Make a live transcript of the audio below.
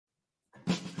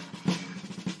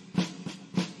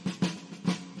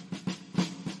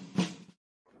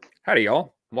Howdy,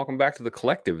 y'all. Welcome back to The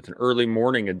Collective. It's an early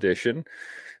morning edition.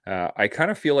 I kind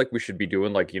of feel like we should be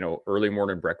doing early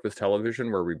morning breakfast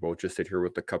television where we both just sit here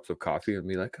with the cups of coffee and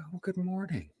be like, oh, good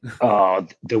morning.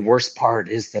 The worst part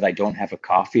is that I don't have a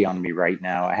coffee on me right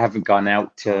now. I haven't gone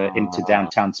out into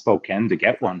downtown Spokane to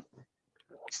get one.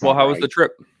 Well, how was the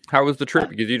trip? How was the trip?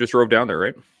 Because you just drove down there,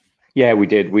 right? Yeah, we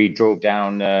did. We drove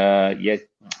down, I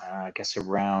guess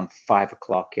around 5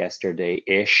 o'clock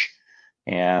yesterday-ish.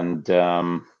 And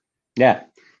yeah,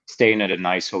 staying at a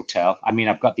nice hotel. I mean,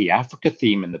 I've got the Africa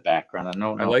theme in the background. I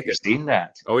don't know if you've seen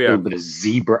that. Oh, yeah. A little bit of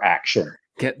zebra action.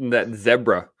 Getting that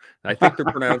zebra. I think they're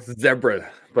pronounced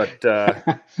zebra, but...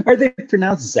 Are they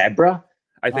pronounced zebra?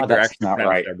 I think they're actually not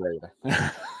right.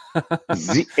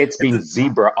 Zebra. It's been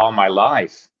zebra all my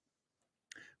life.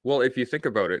 Well, if you think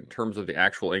about it in terms of the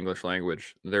actual English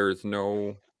language, there's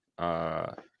no...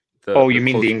 you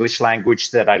mean the English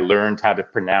language that I learned how to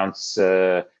pronounce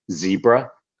zebra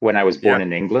when I was born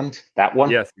in England? That one?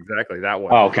 Yes, exactly. That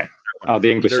one. Oh, okay. Oh,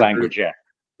 the English language, yeah.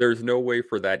 There's no way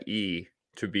for that E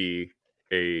to be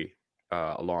a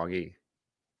long E.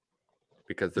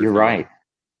 Because there's no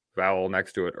vowel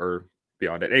next to it or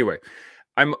beyond it. Anyway,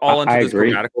 I'm all into this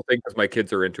grammatical thing because my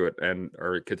kids are into it and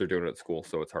our kids are doing it at school,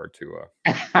 so it's hard to...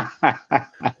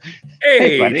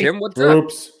 Hey, Tim, what's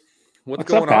up? What's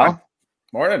going on?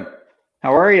 Morning.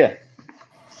 How are you?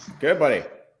 Good, buddy.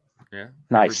 Yeah.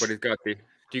 Nice. Everybody's got the...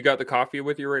 Do you got the coffee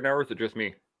with you right now, or is it just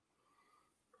me?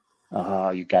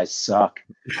 Oh, you guys suck.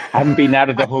 I haven't been out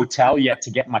of the hotel yet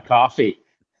to get my coffee.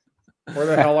 Where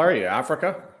the hell are you?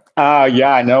 Africa?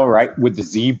 Yeah, I know, right? With the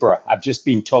zebra. I've just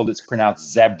been told it's pronounced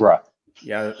zebra.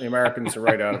 Yeah, the Americans are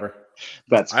right out of her.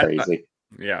 That's crazy.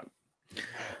 Yeah.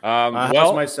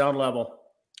 How's my sound level?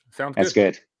 Sounds good. That's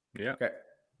good. Yeah. Okay.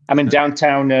 I'm in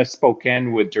downtown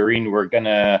Spokane with Doreen. We're going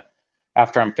to,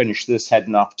 after I'm finished this,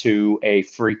 heading off to a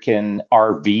freaking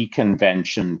RV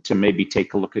convention to maybe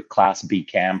take a look at Class B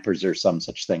campers or some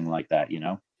such thing like that, you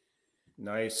know?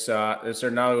 Nice. Is there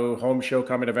no home show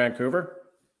coming to Vancouver?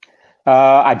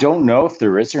 I don't know if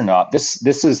there is or not. This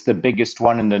is the biggest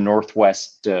one in the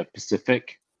Northwest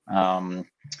Pacific.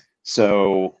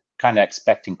 So kind of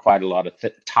expecting quite a lot of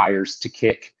tires to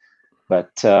kick.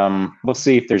 But we'll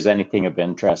see if there's anything of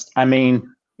interest. I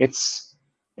mean, it's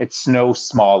no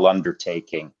small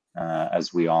undertaking,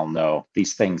 as we all know.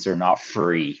 These things are not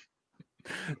free.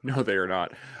 No, they are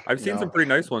not. I've seen some pretty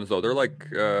nice ones, though. They're like...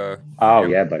 yeah,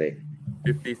 buddy.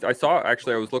 50. I saw,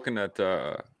 actually, I was looking at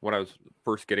when I was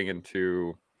first getting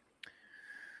into...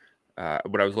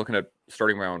 when I was looking at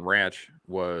starting my own ranch,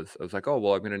 I was like, oh,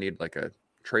 well, I'm going to need like a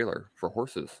trailer for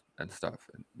horses and stuff.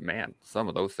 And man, some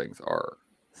of those things are...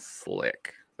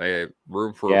 slick. They have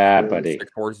room for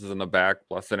 6 horses in the back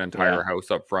plus an entire house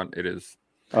up front. It is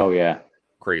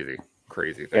crazy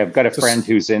thing. Yeah, I've got a friend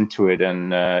who's into it,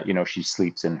 and she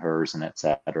sleeps in hers and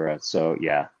etc. So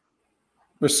yeah,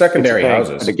 there's secondary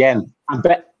houses. But again,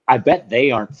 I bet they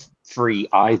aren't free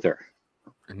either.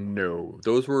 No,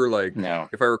 those were like,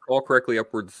 if I recall correctly,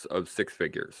 upwards of 6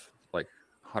 figures, like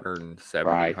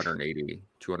 170, 180,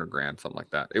 200 grand, something like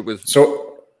that. It was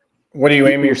so. What are you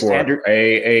aiming for?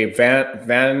 A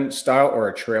van style or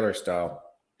a trailer style?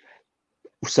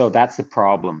 So that's the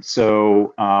problem.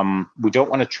 So we don't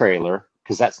want a trailer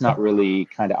because that's not really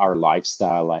kind of our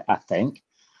lifestyle, I think.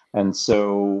 And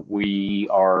so we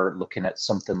are looking at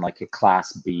something like a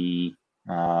Class B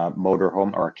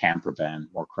motorhome or a camper van,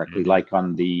 more correctly, like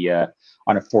on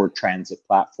a Ford Transit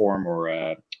platform or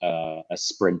a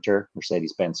Sprinter,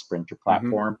 Mercedes-Benz Sprinter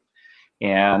platform.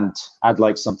 And I'd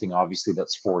like something obviously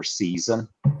that's 4-season,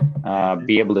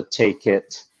 be able to take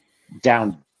it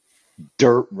down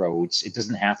dirt roads. It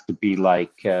doesn't have to be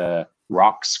like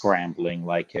rock scrambling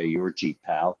like your Jeep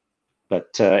Pal,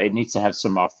 but it needs to have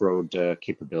some off-road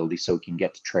capability so it can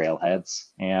get to trailheads.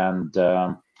 And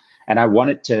I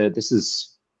want it to, this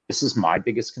is my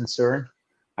biggest concern.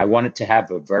 I want it to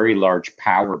have a very large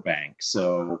power bank.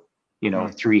 So,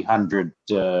 300,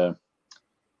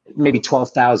 maybe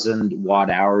 12,000 watt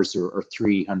hours or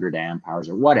 300 amp hours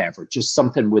or whatever, just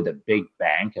something with a big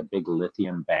bank, a big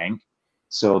lithium bank,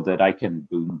 so that I can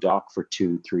boondock for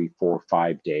 2, 3, 4,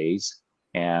 5 days.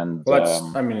 And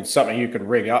it's something you could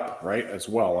rig up, right, as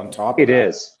well on top of it. It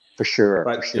is for sure.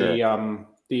 But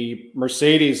the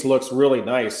Mercedes looks really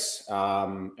nice,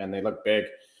 and they look big.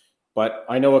 But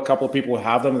I know a couple of people who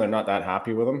have them, and they're not that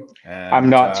happy with them. And, I'm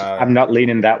not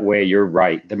leaning that way. You're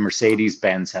right. The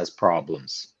Mercedes-Benz has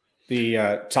problems.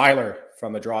 The Tyler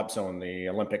from the Drop Zone, the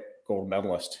Olympic gold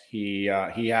medalist, he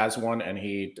has one, and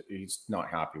he's not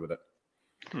happy with it.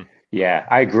 Yeah,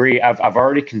 I agree. I've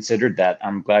already considered that.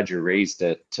 I'm glad you raised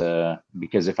it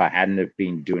because if I hadn't have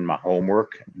been doing my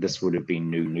homework, this would have been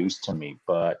new news to me.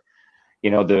 But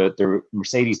the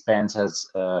Mercedes-Benz has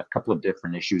a couple of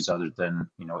different issues other than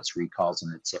its recalls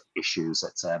and its issues,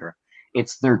 etc.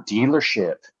 It's their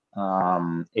dealership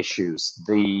issues.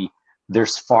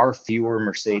 There's far fewer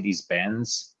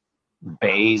Mercedes-Benz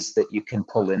bays that you can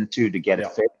pull into to get it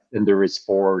fixed than there is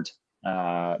Ford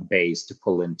bays to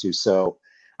pull into. So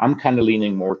I'm kind of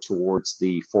leaning more towards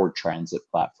the Ford Transit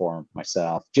platform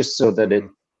myself, just so that it's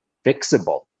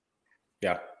fixable.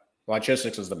 Yeah.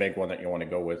 Logistics is the big one that you want to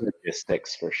go with.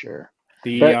 Logistics for sure.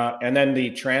 And then the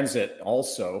Transit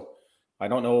also, I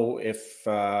don't know if,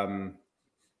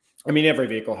 every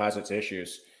vehicle has its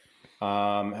issues.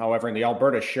 However, in the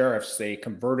Alberta Sheriffs, they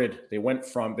went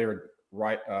from their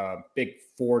big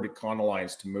Ford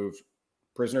Econolines to move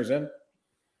prisoners in.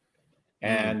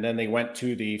 And then they went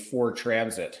to the Ford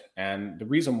Transit. And the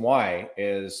reason why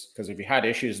is because if you had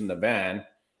issues in the van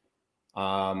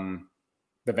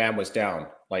was down.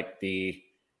 Like the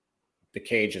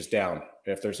cage is down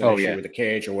if there's an issue with the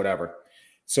cage or whatever.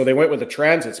 So they went with the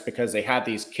Transits because they had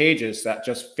these cages that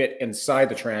just fit inside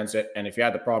the Transit. And if you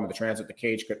had the problem with the Transit, the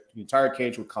entire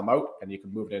cage would come out and you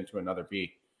could move it into another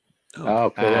V. Oh,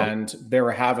 cool. And they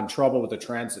were having trouble with the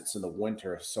Transits in the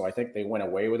winter. So I think they went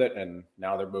away with it. And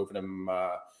now they're moving them,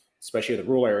 especially the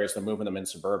rural areas, they're moving them in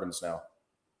Suburbans now.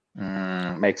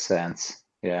 Makes sense.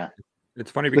 Yeah.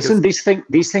 It's funny because listen,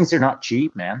 these things are not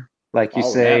cheap, man. Like you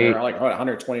say, man, they're like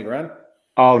 120 grand.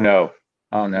 Oh no.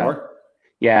 More?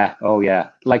 Yeah. Oh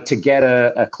yeah. Like to get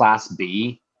a Class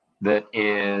B that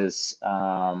is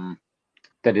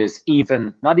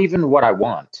even not even what I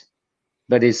want,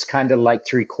 but is kind of like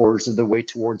 3/4 of the way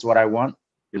towards what I want.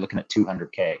 You're looking at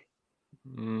 $200K.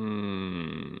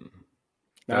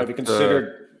 Now, have you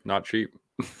considered not cheap?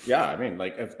 Yeah, I mean,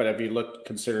 but have you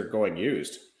considered going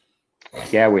used?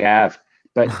 Yeah, we have.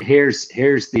 But here's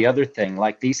the other thing.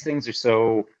 Like these things are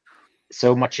so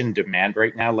much in demand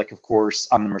right now. Like, of course,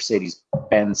 on the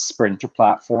Mercedes-Benz Sprinter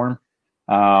platform,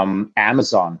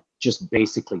 Amazon just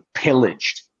basically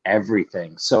pillaged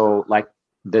everything. So like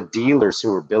the dealers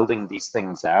who are building these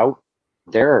things out,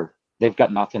 they've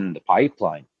got nothing in the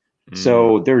pipeline.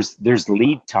 So there's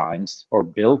lead times or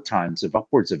build times of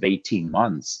upwards of 18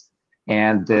 months.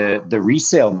 And the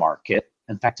resale market,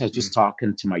 in fact, I was just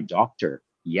talking to my doctor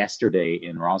yesterday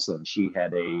in Roslyn. She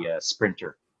had a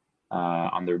Sprinter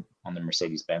on the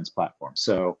Mercedes-Benz platform.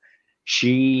 So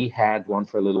she had one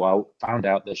for a little while, found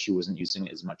out that she wasn't using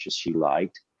it as much as she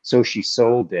liked. So she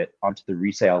sold it onto the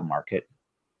resale market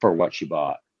for what she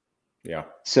bought. Yeah.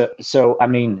 So I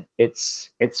mean,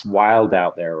 it's wild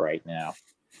out there right now.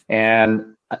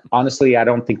 And honestly, I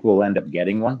don't think we'll end up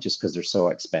getting one just because they're so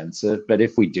expensive. But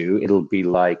if we do, it'll be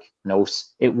like,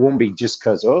 it won't be just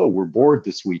because, we're bored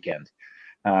this weekend.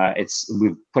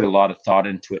 We've put a lot of thought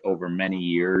into it over many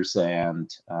years,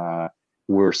 and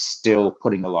we're still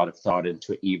putting a lot of thought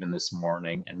into it even this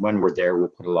morning. And when we're there, we'll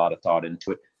put a lot of thought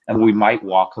into it, and we might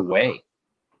walk away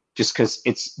just because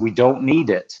we don't need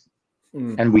it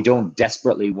and we don't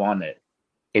desperately want it.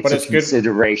 It's a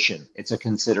consideration. It's a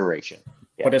consideration.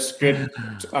 Yeah. But it's good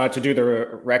to do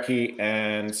the recce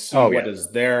and see what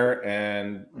is there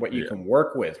and what you can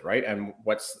work with, right? And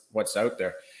what's out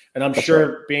there. And I'm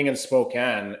sure being in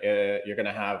Spokane, you're going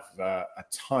to have a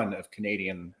ton of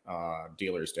Canadian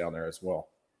dealers down there as well.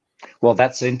 Well,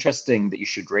 that's interesting that you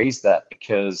should raise that,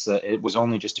 because it was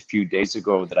only just a few days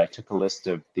ago that I took a list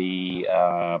of the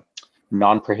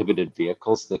non-prohibited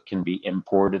vehicles that can be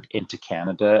imported into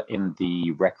Canada in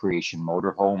the recreation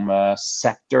motorhome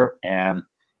sector. And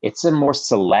it's a more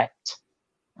select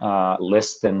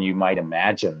list than you might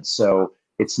imagine. So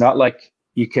it's not like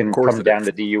you can come down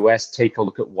to the US, take a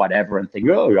look at whatever and think,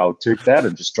 I'll take that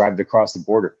and just drive it across the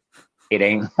border. It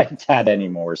ain't like that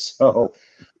anymore. So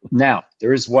now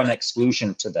there is one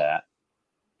exclusion to that.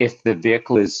 If the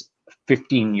vehicle is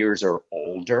 15 years or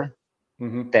older,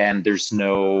 then there's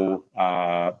no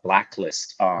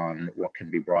blacklist on what can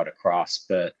be brought across.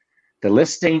 But the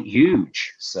list ain't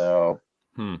huge. So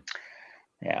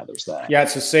yeah, there's that. Yeah,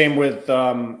 it's the same with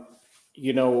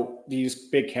these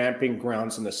big camping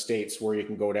grounds in the States where you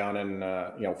can go down and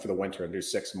for the winter and do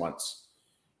 6 months.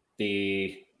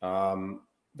 The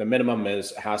minimum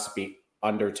has to be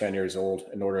under 10 years old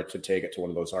in order to take it to one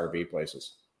of those RV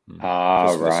places.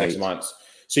 Right. 6 months.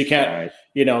 So you can't,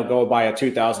 go buy a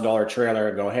 $2,000 trailer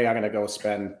and go, hey, I'm going to go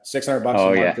spend $600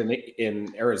 a month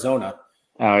in Arizona.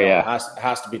 It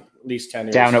has to be at least 10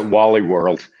 years. Down at Wally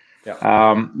World.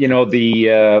 Yeah.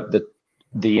 The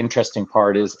the interesting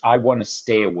part is I want to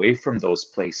stay away from those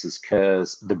places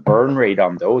because the burn rate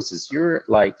on those is you're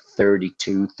like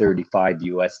 32, 35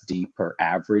 USD per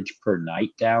average per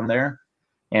night down there.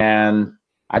 And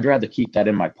I'd rather keep that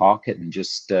in my pocket and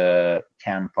just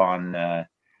camp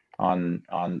on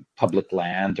public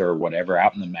land or whatever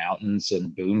out in the mountains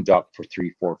and boondock for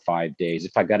 3, 4, 5 days.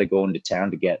 If I got to go into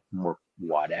town to get more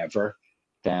whatever,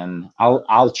 then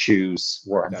I'll choose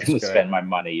where I'm going to spend my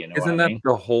money. You know, isn't that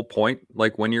the whole point?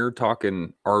 Like when you're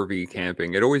talking RV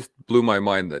camping, it always blew my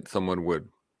mind that someone would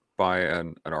buy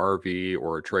an RV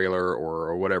or a trailer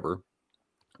or whatever,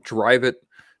 drive it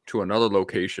to another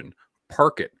location,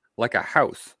 park it like a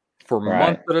house for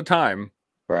months at a time.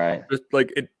 Right. Just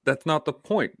like it. That's not the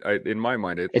point. In my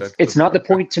mind, it's not the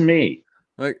point to me.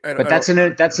 Like, but that's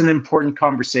an important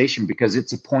conversation because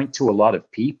it's a point to a lot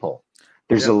of people.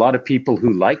 There's a lot of people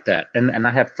who like that. And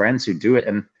I have friends who do it.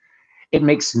 And it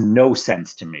makes no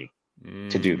sense to me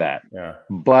to do that. Yeah.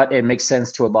 But it makes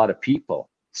sense to a lot of people.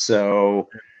 So,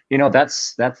 you know,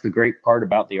 that's the great part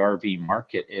about the RV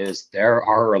market is there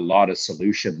are a lot of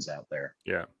solutions out there.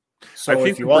 Yeah. So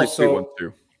if you also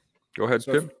go ahead,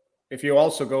 Tim. If you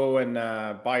also go and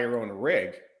buy your own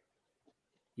rig,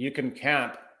 you can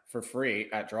camp for free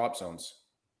at drop zones.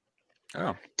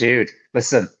 Oh, dude,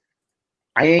 listen.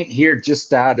 I ain't here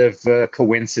just out of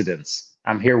coincidence.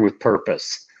 I'm here with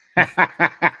purpose. And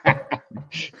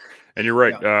you're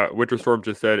right. Yeah. Winter Storm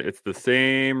just said it's the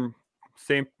same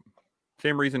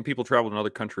reason people travel to another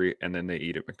country and then they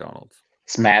eat at McDonald's.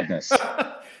 It's madness.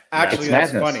 Actually,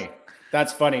 that's funny.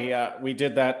 That's funny. We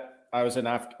did that. I was in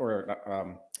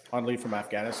on leave from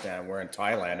Afghanistan. We're in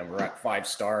Thailand and we're at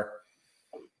 5-star.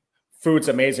 Food's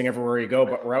amazing everywhere you go,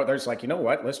 but we're out there. It's like, you know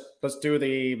what? Let's do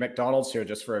the McDonald's here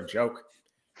just for a joke.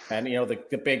 And you know the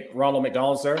big Ronald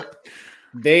McDonald's there,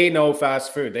 they know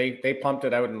fast food. They pumped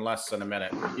it out in less than a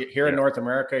minute. Here in North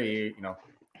America, you know,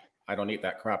 I don't eat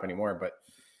that crap anymore. But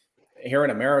here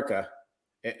in America,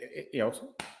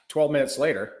 12 minutes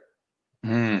later,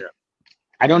 I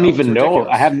don't even know.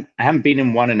 I haven't been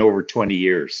in one in over 20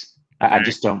 years. I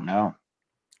just don't know.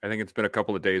 I think it's been a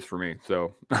couple of days for me,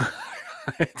 so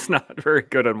it's not very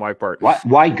good on my part.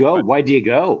 Why go? Why do you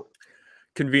go?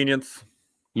 Convenience.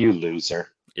 You loser.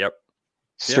 Yep.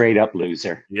 Straight up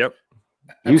loser. Yep.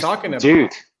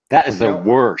 Dude, that is the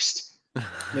worst.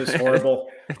 It's horrible.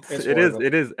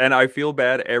 It is. And I feel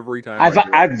bad every time.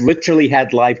 I've literally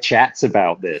had live chats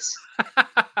about this.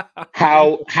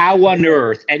 How on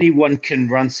earth anyone can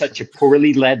run such a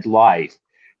poorly led life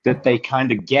that they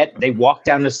kind of they walk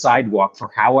down the sidewalk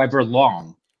for however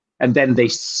long and then they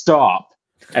stop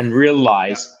and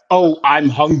realize, oh, I'm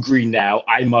hungry now.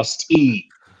 I must eat.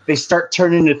 They start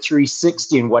turning to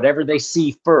 360 and whatever they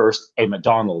see first, a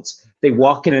McDonald's, they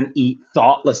walk in and eat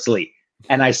thoughtlessly.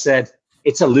 And I said,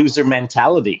 it's a loser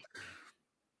mentality.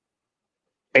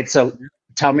 Tell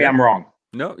me I'm wrong.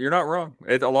 No, you're not wrong.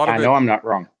 I know I'm not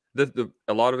wrong.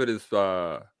 A lot of it is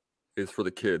for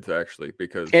the kids actually,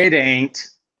 because it ain't.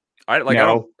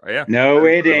 No,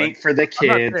 it ain't for the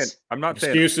kids. I'm not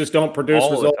saying excuses don't produce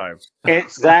results.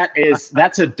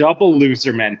 That's a double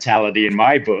loser mentality in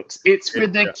my books. It's for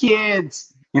the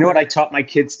kids. You know what I taught my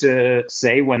kids to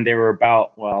say when they were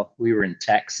we were in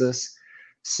Texas.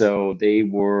 So they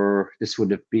would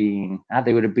have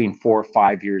been 4 or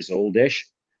 5 years old-ish.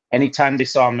 Anytime they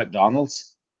saw a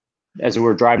McDonald's, as we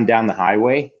were driving down the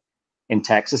highway in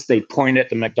Texas, they'd point at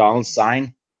the McDonald's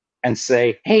sign and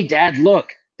say, "Hey, Dad,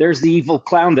 look. There's the evil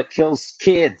clown that kills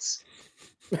kids."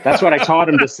 That's what I taught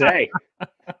him to say.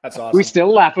 That's awesome. We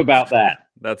still laugh about that.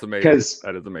 That's amazing.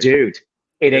 That is amazing. Dude,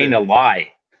 it ain't a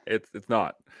lie. It's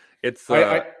not. It's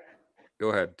go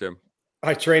ahead, Tim.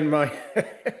 I trained my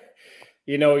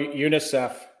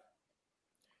UNICEF.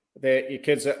 The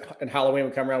kids in Halloween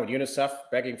would come around with UNICEF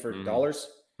begging for dollars.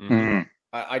 Mm-hmm.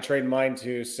 I trained mine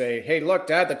to say, "Hey, look,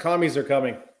 Dad, the commies are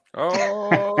coming."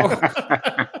 Oh.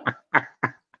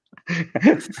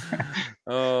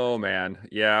 Oh man,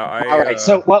 yeah. All right.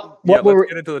 So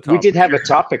we did have a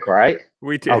topic, right?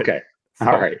 We did. Okay.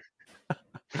 All right.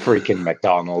 Freaking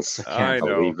McDonald's! I can't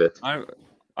believe it.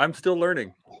 I'm still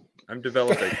learning. I'm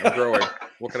developing. I'm growing.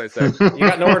 What can I say? You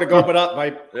got nowhere to go but up,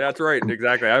 Mike. That's right.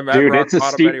 Exactly. Dude, it's a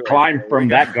steep climb from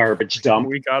that garbage dump.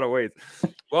 We got a ways.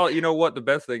 Well, you know what? The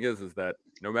best thing is that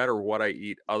no matter what I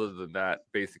eat, other than that,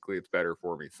 basically it's better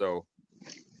for me. So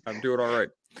I'm doing all right.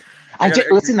 I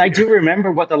do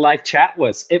remember what the live chat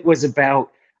was. It was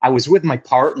about, I was with my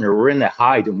partner. We're in the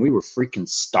hide and we were freaking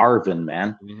starving,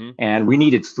 man. Mm-hmm. And we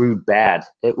needed food bad.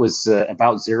 It was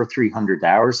about 0300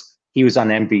 hours. He was on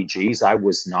MBGs. I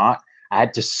was not. I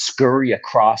had to scurry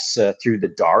across through the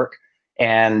dark.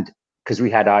 And because we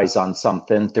had eyes on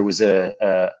something. There was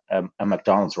a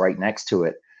McDonald's right next to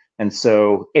it. And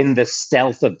so in the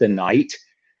stealth of the night,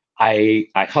 I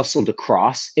hustled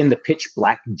across in the pitch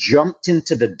black, jumped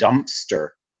into the dumpster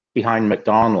behind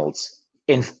McDonald's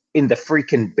in the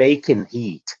freaking bacon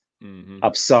heat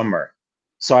of summer.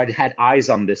 So I'd had eyes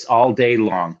on this all day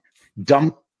long.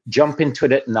 Jump into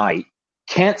it at night.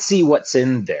 Can't see what's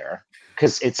in there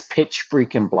because it's pitch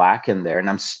freaking black in there, and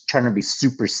I'm trying to be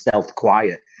super stealth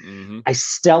quiet. I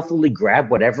stealthily grab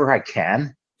whatever I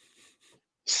can,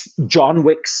 John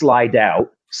Wick slide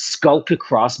out, skulk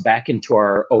across back into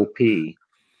our OP,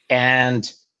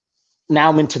 and now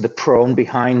I'm into the prone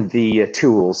behind the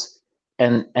tools,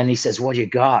 and he says, "What you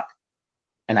got?"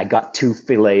 And I got 2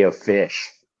 fillet of fish.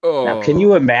 Oh, now, can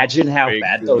you imagine how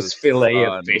bad those fillet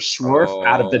of fish were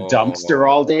out of the dumpster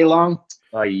all day long?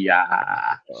 Oh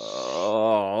yeah.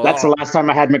 That's the last time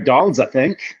I had McDonald's, I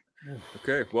think.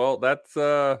 Okay, well, that's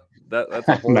a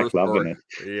horror story. It.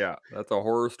 Yeah, that's a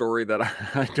horror story that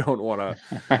I don't want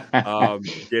to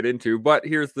get into. But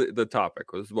here's the topic.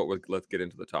 This is let's get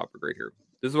into the topic right here.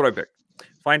 This is what I picked: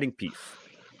 finding peace.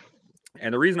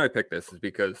 And the reason I picked this is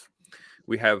because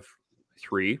we have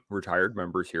 3 retired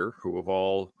members here who have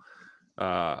all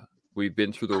we've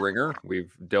been through the ringer.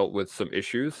 We've dealt with some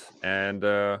issues, and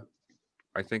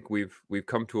I think we've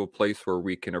come to a place where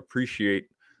we can appreciate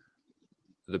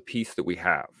the peace that we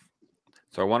have.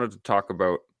 So I wanted to talk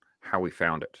about how we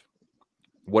found it,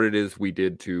 what it is we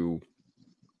did to,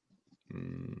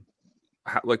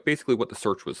 like basically what the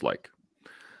search was like.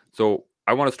 So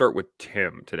I want to start with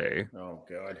Tim today. Oh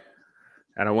God!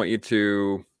 And I want you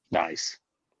to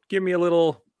give me a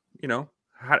little,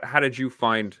 how did you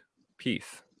find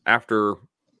peace after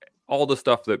all the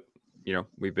stuff that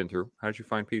we've been through? How did you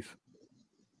find peace?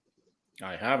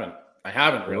 I haven't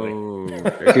really. Oh,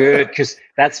 okay. Good, because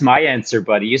that's my answer,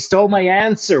 buddy. You stole my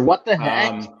answer. What the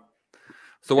heck?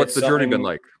 So what's the journey been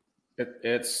like?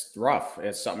 It's rough.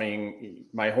 It's something.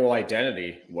 My whole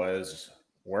identity was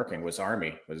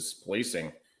Army, was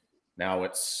policing. Now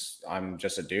I'm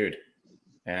just a dude,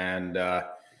 and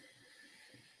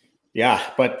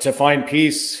but to find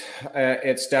peace,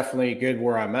 it's definitely good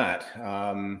where I'm at.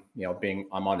 I'm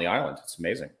on the island. It's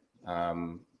amazing.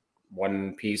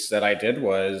 One piece that I did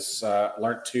was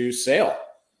learn to sail,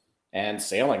 and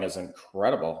sailing is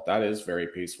incredible. That is very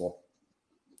peaceful.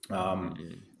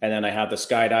 And then I have the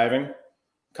skydiving,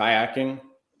 kayaking.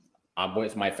 I'm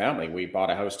with my family. We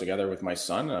bought a house together with my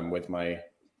son. I'm with my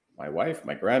wife,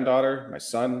 my granddaughter, my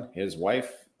son, his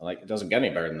wife. Like, it doesn't get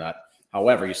any better than that.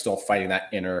 However, you're still fighting that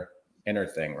inner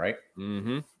thing, right?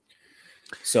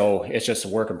 So it's just a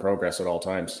work in progress at all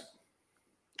times.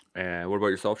 And what about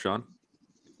yourself, Sean?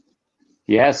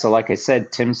 Yeah, so like I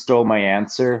said, Tim stole my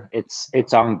answer.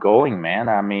 It's ongoing, man.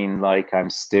 I mean, like I'm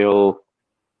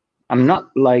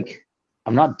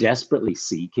not desperately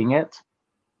seeking it,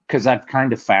 because I've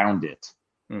kind of found it.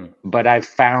 But I've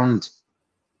found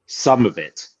some of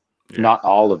it, not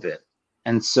all of it.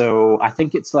 And so I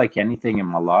think it's like anything in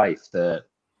my life that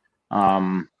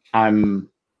I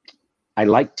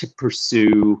like to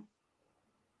pursue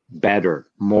better,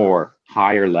 more,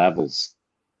 higher levels.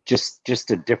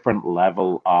 Just a different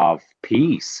level of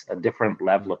peace, a different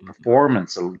level of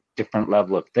performance, a different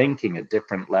level of thinking, a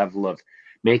different level of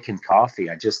making coffee.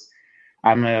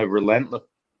 I'm a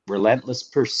relentless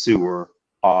pursuer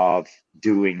of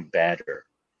doing better.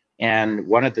 And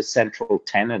one of the central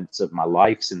tenets of my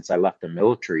life since I left the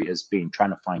military has been trying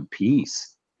to find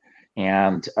peace.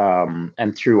 And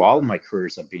through all my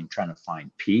careers, I've been trying to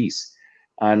find peace.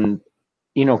 And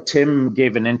Tim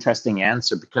gave an interesting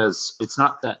answer, because it's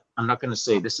not that I'm not going to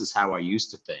say this is how I used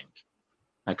to think,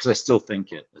 because I still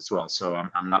think it as well. So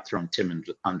I'm not throwing Tim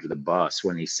under the bus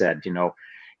when he said,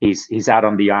 he's out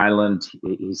on the island,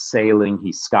 he's sailing,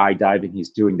 he's skydiving,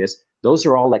 he's doing this. Those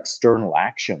are all external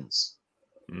actions,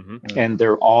 and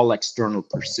they're all external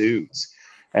pursuits.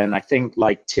 And I think,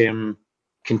 like Tim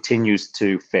continues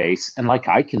to face, and like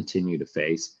I continue to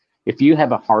face, if you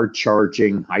have a hard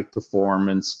charging, high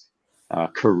performance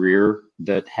career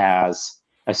that has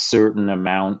a certain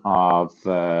amount of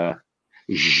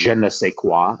je ne sais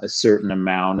quoi, a certain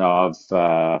amount of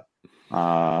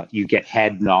you get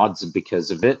head nods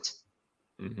because of it,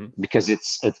 because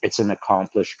it's an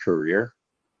accomplished career.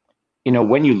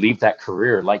 When you leave that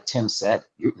career, like Tim said,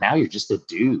 now you're just a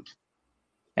dude,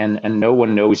 and no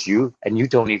one knows you, and you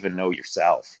don't even know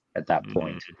yourself at that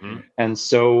point. And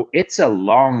so it's a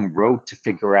long road to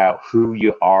figure out who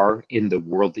you are in the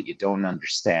world that you don't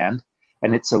understand.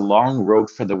 And it's a long road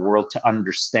for the world to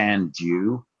understand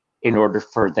you in order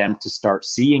for them to start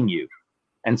seeing you.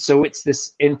 And so it's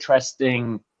this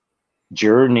interesting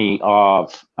journey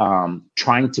of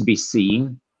trying to be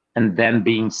seen and then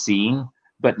being seen,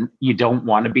 but you don't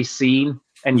want to be seen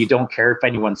and you don't care if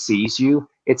anyone sees you.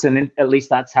 At least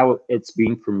that's how it's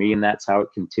been for me, and that's how it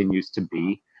continues to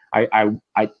be. I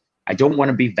don't want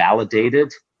to be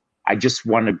validated. I just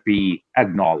want to be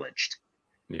acknowledged.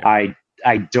 Yeah.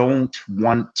 I don't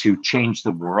want to change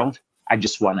the world. I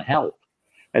just want to help.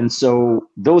 And so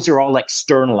those are all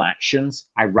external actions.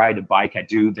 I ride a bike, I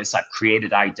do this, I've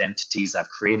created identities, I've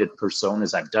created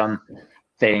personas, I've done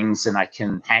things, and I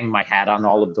can hang my hat on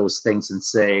all of those things and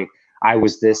say, I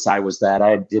was this, I was that,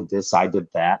 I did this, I did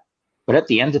that. But at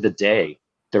the end of the day,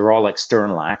 they're all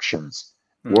external actions.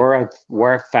 Where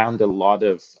I've found a lot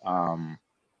of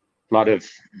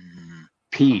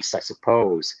peace, I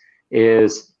suppose,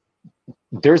 is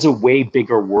there's a way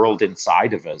bigger world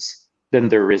inside of us than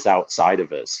there is outside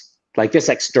of us. Like this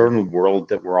external world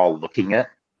that we're all looking at,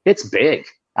 it's big.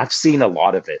 I've seen a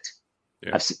lot of it.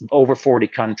 Yeah. I've seen over 40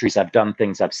 countries. I've done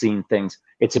things. I've seen things.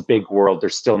 It's a big world.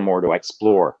 There's still more to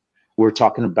explore. We're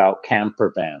talking about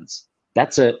camper vans.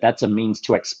 That's a means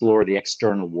to explore the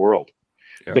external world.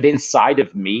 Yeah. But inside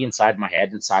of me, inside my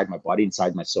head, inside my body,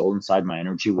 inside my soul, inside my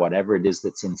energy, whatever it is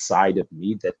that's inside of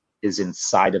me, that is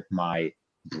inside of my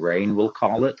brain, we'll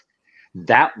call it,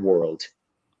 that world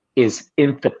is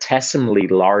infinitesimally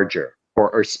larger,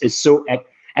 or is so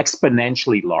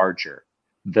exponentially larger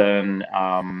than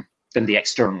the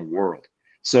external world.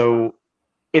 So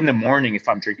in the morning, if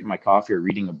I'm drinking my coffee or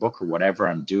reading a book or whatever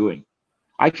I'm doing,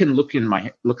 I can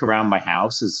look around my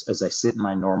house as I sit in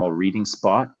my normal reading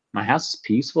spot. My house is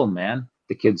peaceful, man.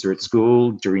 The kids are at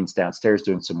school. Doreen's downstairs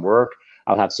doing some work.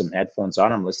 I'll have some headphones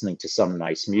on. I'm listening to some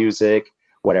nice music,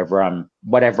 whatever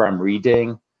I'm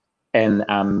reading, and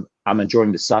I'm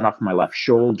enjoying the sun off my left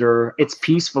shoulder. It's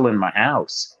peaceful in my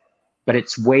house, but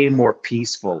it's way more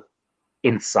peaceful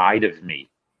inside of me.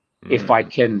 If I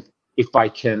can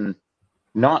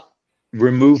not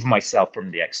remove myself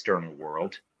from the external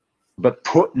world, but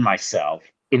put myself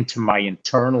into my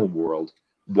internal world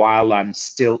while I'm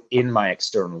still in my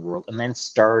external world, and then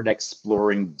start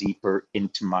exploring deeper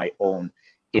into my own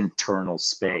internal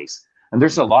space. And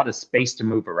there's a lot of space to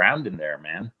move around in there,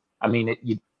 man. I mean,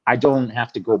 I don't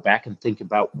have to go back and think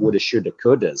about woulda, shoulda,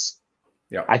 couldas.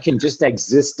 Yeah. I can just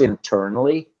exist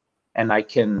internally, and I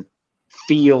can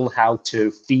feel how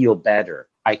to feel better.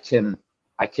 I can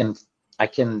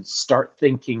start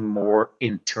thinking more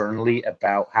internally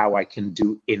about how I can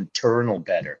do internal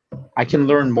better. I can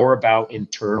learn more about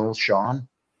internal Sean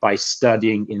by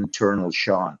studying internal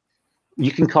Sean.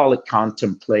 You can call it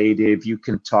contemplative. You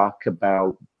can talk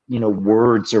about,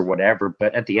 words or whatever.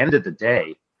 But at the end of the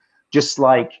day, just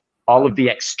like all of the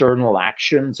external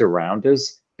actions around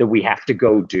us that we have to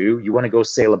go do, you want to go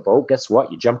sail a boat, guess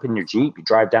what? You jump in your Jeep, you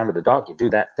drive down to the dock, you do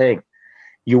that thing.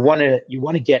 You want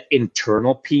to get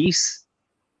internal peace.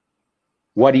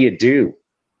 What do?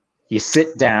 You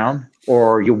sit down,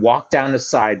 or you walk down the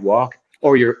sidewalk,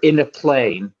 or you're in a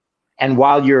plane, and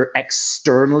while you're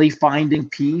externally finding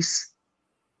peace,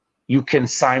 you can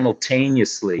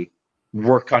simultaneously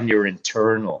work on your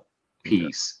internal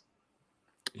peace.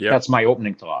 Yeah. That's my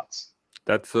opening thoughts.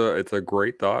 It's a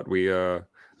great thought. It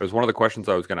was one of the questions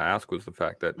I was going to ask, was the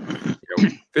fact that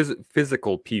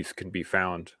physical peace can be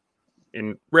found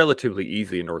in relatively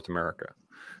easy in North America,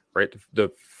 right? The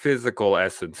physical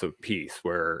essence of peace,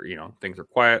 where things are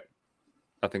quiet,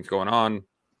 nothing's going on,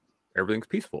 everything's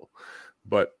peaceful.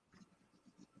 But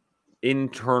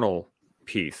internal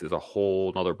peace is a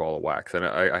whole nother ball of wax. And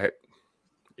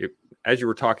as you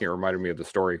were talking, it reminded me of the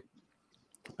story.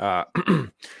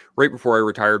 Right before I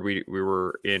retired, we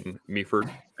were in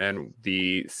Meaford, and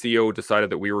the CO decided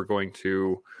that we were going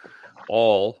to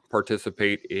all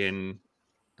participate in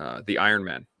the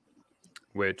Ironman,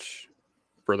 which,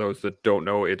 for those that don't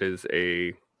know, it is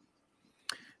on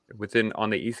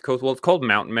the East Coast. Well, it's called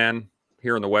Mountain Man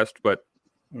here in the West, but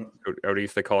out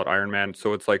east they call it Ironman.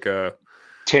 So it's like a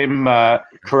Tim,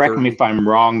 correct me if I'm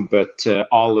wrong, but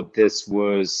all of this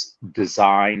was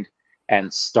designed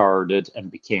and started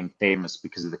and became famous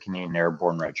because of the Canadian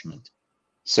Airborne Regiment.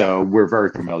 So we're very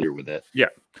familiar with it. Yeah.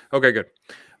 Okay, good.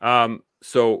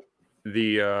 So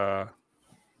they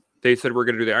said we're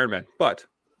going to do the Ironman, but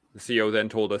the CEO then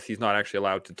told us he's not actually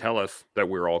allowed to tell us that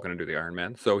we're all going to do the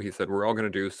Ironman. So he said we're all going to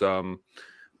do some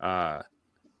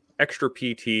extra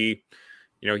PT,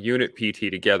 unit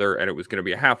PT together, and it was going to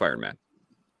be a half Ironman.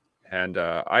 And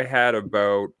I had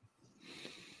about,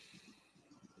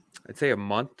 I'd say, a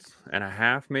month and a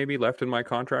half maybe left in my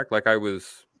contract. Like I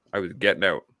was getting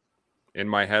out. In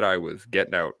my head, I was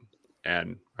getting out,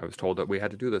 and I was told that we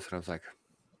had to do this, and I was like,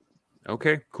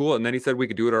 Okay, cool. And then he said we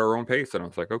could do it at our own pace, and I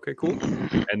was like, okay, cool.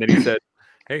 And then he said,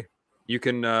 hey, you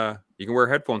can wear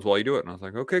headphones while you do it, and I was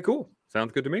like, okay, cool,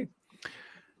 sounds good to me.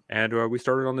 And we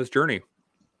started on this journey.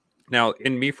 Now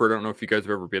in Meaford, I don't know if you guys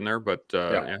have ever been there, but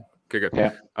yeah. Okay, good.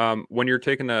 Yeah. When you're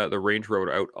taking the range road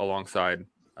out alongside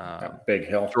big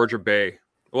hill, Georgia Bay.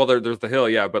 Well, there's the hill,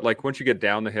 yeah, but like once you get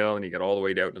down the hill and you get all the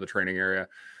way down to the training area,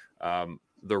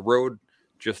 the road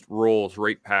just rolls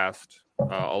right past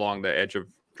along the edge of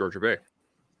Georgia Bay.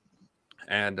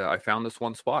 And I found this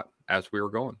one spot as we were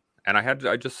going, and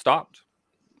I just stopped,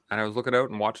 and I was looking out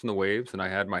and watching the waves, and I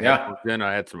had my headphones in.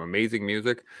 I had some amazing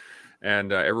music,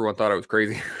 and everyone thought I was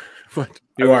crazy, but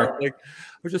I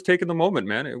was just taking the moment,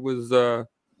 man. It was,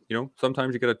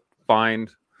 sometimes you got to find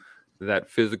that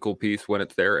physical peace when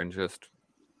it's there and just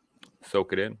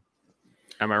soak it in.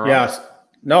 Am I wrong? Yes.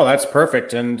 No, that's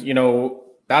perfect. And,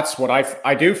 that's what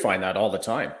I do find that all the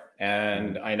time.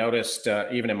 And I noticed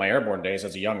even in my airborne days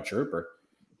as a young trooper,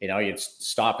 you'd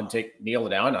stop and kneel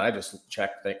down. And I just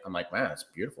check. I'm like, man, it's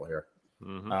beautiful here.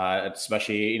 Mm-hmm.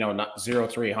 Especially, not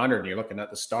 0300. And you're looking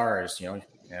at the stars,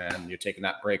 and you're taking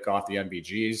that break off the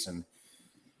NVGs, and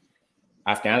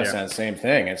Afghanistan, same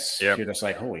thing. You're just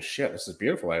like, holy shit, this is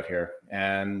beautiful out here.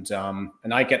 And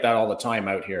I get that all the time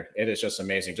out here. It is just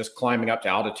amazing. Just climbing up to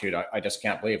altitude. I just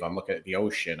can't believe I'm looking at the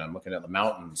ocean. I'm looking at the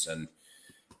mountains. And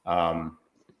when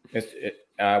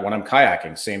I'm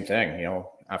kayaking, same thing,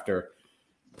 after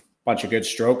a bunch of good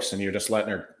strokes and you're just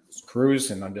letting her cruise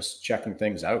and I'm just checking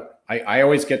things out. I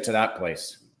always get to that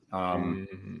place.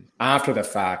 After the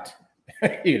fact,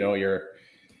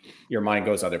 your mind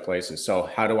goes other places. So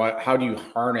how do you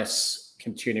harness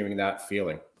continuing that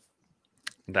feeling?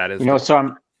 That is,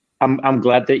 so I'm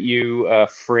glad that you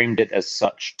framed it as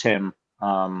such, Tim.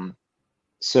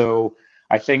 So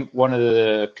I think one of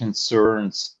the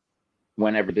concerns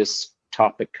whenever this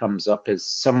topic comes up is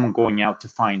someone going out to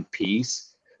find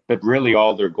peace, but really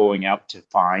all they're going out to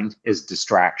find is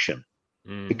distraction,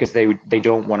 because they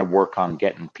don't want to work on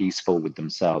getting peaceful with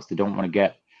themselves.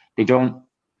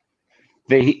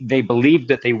 They believe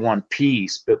that they want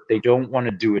peace, but they don't want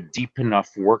to do a deep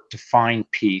enough work to find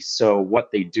peace. So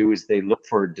what they do is they look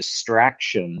for a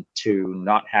distraction to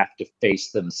not have to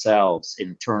face themselves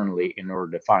internally in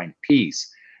order to find peace.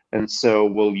 And so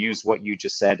we'll use what you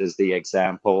just said as the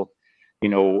example,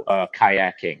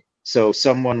 kayaking. So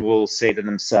someone will say to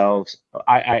themselves,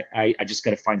 I just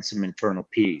got to find some internal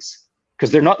peace,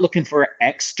 because they're not looking for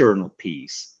external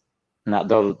peace. Now,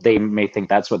 though they may think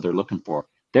that's what they're looking for.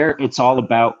 It's all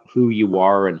about who you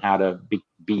are and how to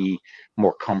be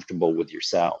more comfortable with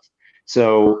yourself.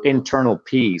 So internal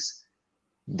peace,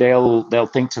 they'll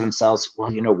think to themselves,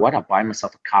 well, you know what? I'll buy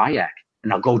myself a kayak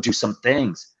and I'll go do some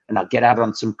things, and I'll get out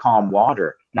on some calm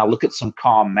water, and I'll look at some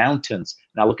calm mountains,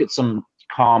 and I'll look at some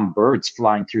calm birds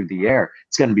flying through the air.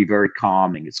 It's going to be very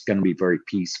calming. It's going to be very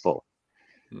peaceful.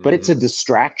 But it's a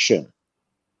distraction.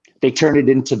 They turn it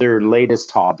into their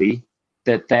latest hobby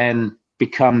that then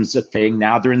becomes a thing.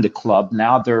 Now they're in the club.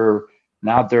 Now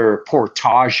they're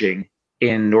portaging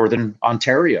in Northern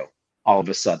Ontario all of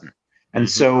a sudden. And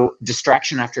so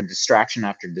distraction after distraction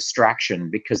after distraction,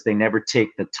 because they never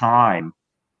take the time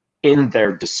in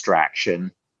their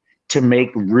distraction to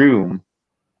make room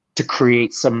to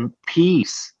create some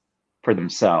peace for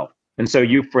themselves. And so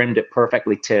you framed it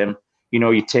perfectly, Tim.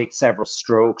 You take several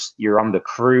strokes, you're on the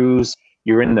cruise,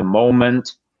 you're in the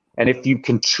moment. And if you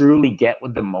can truly get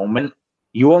with the moment,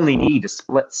 you only need a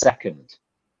split second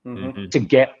to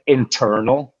get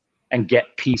internal and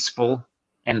get peaceful.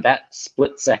 And that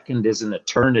split second is an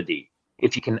eternity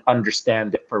if you can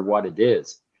understand it for what it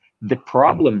is. The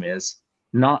problem is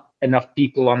not enough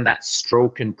people on that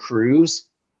stroke and cruise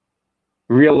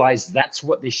realize that's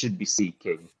what they should be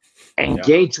seeking.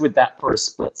 Engage with that for a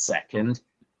split second.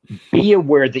 Be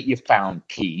aware that you found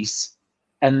peace.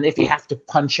 And if you have to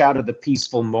punch out of the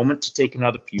peaceful moment to take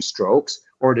another few strokes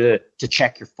or to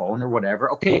check your phone or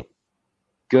whatever, okay,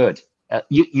 good.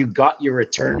 You got your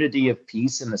eternity of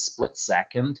peace in a split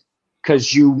second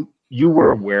because you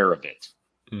were aware of it.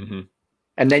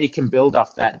 And then you can build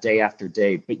off that day after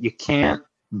day, but you can't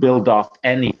build off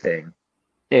anything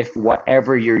if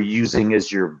whatever you're using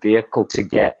as your vehicle to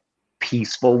get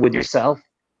peaceful with yourself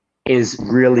is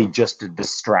really just a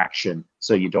distraction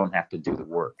so you don't have to do the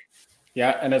work.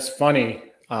 Yeah, and it's funny,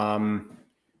 on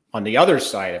the other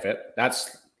side of it,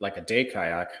 that's like a day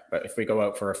kayak, but if we go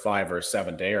out for a 5 or a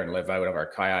 7 dayer and live out of our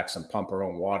kayaks and pump our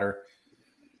own water,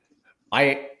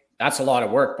 that's a lot of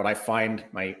work, but I find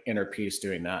my inner peace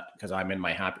doing that because I'm in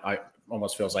my happy. I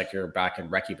almost feels like you're back in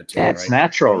Recce Battalion. Yeah, it's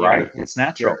natural, right? It's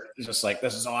natural. It's just like,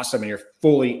 this is awesome, and you're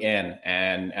fully in.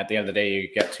 And at the end of the day, you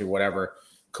get to whatever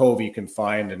cove you can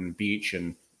find and beach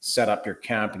and set up your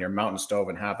camp and your mountain stove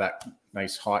and have that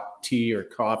nice hot tea or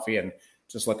coffee and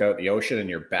just look out at the ocean, and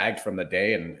you're bagged from the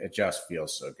day, and it just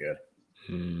feels so good.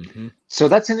 Mm-hmm. So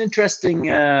that's an interesting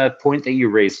point that you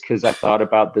raised, because I thought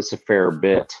about this a fair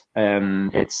bit.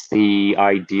 And it's the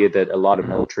idea that a lot of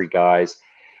military guys,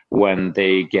 when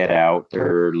they get out,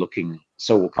 they're looking,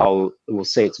 so we'll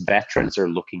say it's veterans are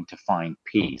looking to find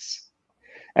peace.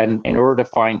 And in order to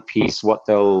find peace,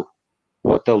 so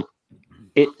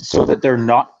that they're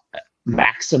not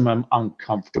maximum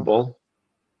uncomfortable,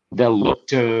 they'll look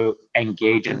to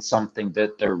engage in something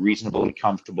that they're reasonably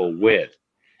comfortable with.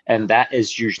 And that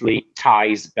is usually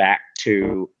ties back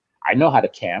to, I know how to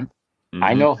camp. Mm-hmm.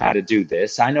 I know how to do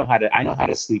this. I know how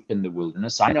to sleep in the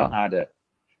wilderness. I know how to.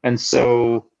 And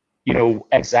so,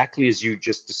 exactly as you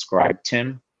just described,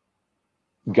 Tim,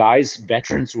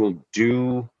 veterans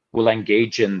will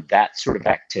engage in that sort of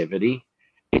activity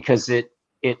because it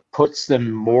puts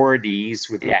them more at ease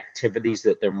with the activities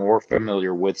that they're more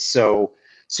familiar with. So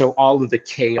all of the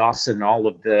chaos and all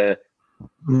of the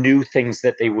new things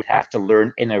that they would have to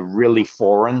learn in a really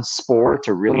foreign sport,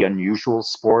 a really unusual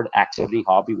sport, activity,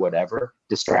 hobby, whatever,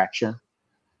 distraction,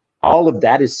 all of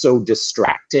that is so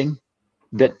distracting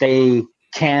that they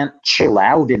can't chill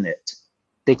out in it.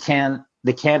 They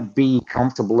can't be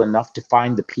comfortable enough to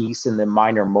find the peace in the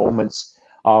minor moments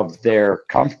of their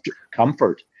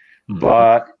comfort. Mm-hmm.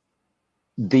 But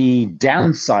the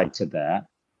downside to that,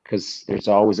 because there's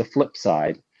always a flip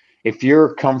side, if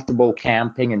you're comfortable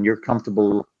camping and you're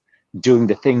comfortable doing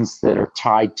the things that are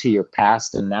tied to your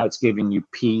past, and now it's giving you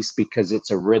peace because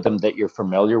it's a rhythm that you're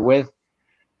familiar with,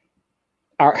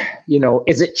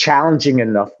 is it challenging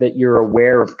enough that you're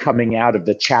aware of coming out of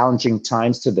the challenging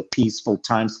times to the peaceful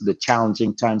times, to the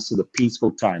challenging times to the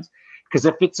peaceful times? Because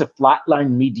if it's a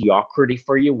flatline mediocrity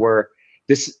for you, where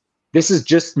this is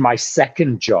just my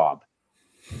second job.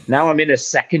 Now I'm in a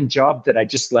second job that I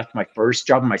just left my first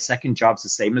job. My second job's the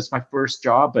same as my first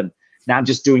job. And now I'm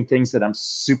just doing things that I'm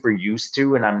super used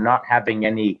to, and I'm not having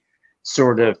any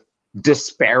sort of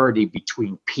disparity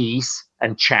between peace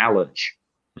and challenge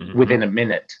within a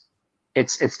minute.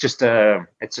 It's just a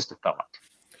thought.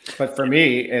 But for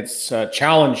me, it's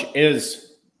challenge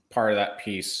is part of that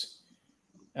peace,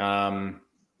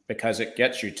 because it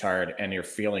gets you tired and you're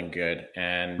feeling good.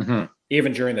 And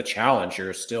even during the challenge,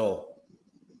 you're still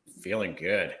feeling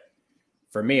good.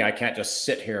 For me, I can't just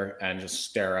sit here and just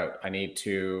stare out. I need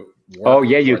to work. Oh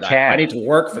yeah, you can. I need to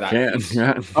work for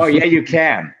that. Oh yeah, you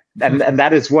can. And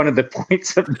that is one of the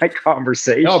points of my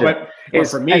conversation. No, but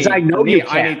for me, I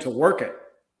need to work it.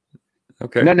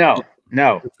 Okay.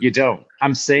 No, you don't.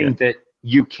 I'm saying that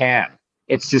you can.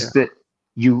 It's just that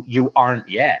you aren't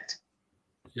yet.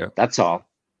 Yeah. That's all.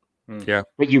 Yeah.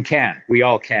 But you can. We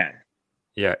all can.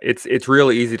 Yeah, it's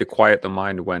really easy to quiet the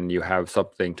mind when you have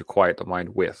something to quiet the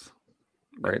mind with,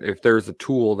 right? If there's a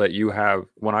tool that you have,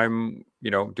 when I'm,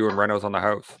 doing renos on the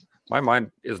house, my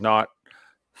mind is not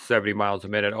 70 miles a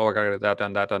minute. Oh, I gotta get that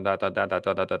done, that done, that done,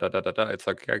 that. It's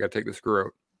like, I gotta take the screw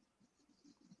out.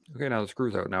 Okay, now the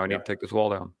screw's out. Now I need to take this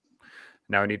wall down.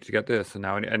 Now I need to get this,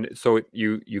 and so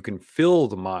you can fill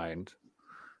the mind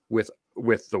with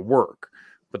the work,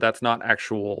 but that's not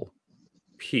actual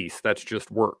peace. That's just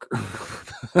work.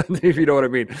 If you know what I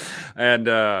mean. And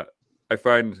I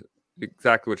find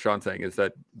exactly what Sean's saying is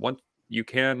that once you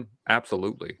can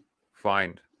absolutely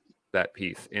find that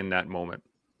peace in that moment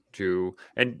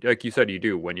and like you said, you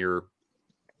do when you're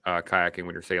kayaking,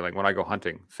 when you're sailing, when I go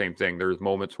hunting, same thing. There's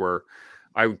moments where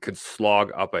I could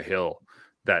slog up a hill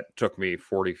that took me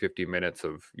 40-50 minutes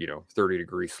of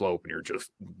 30-degree slope, and you're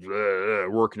just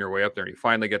working your way up there, and you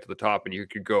finally get to the top, and you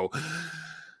could go,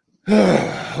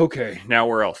 okay, now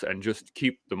where else? And just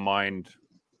keep the mind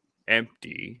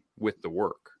empty with the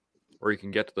work. Or you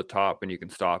can get to the top and you can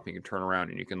stop and you can turn around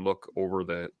and you can look over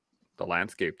the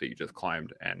landscape that you just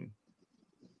climbed and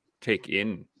take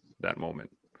in that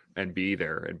moment and be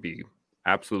there and be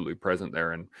absolutely present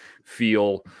there and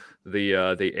feel the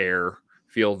air,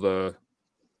 feel the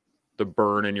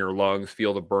burn in your lungs,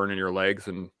 feel the burn in your legs,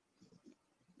 and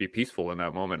be peaceful in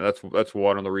that moment. That's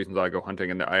one of the reasons I go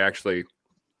hunting. And I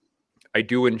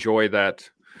do enjoy that.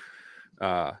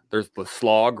 There's the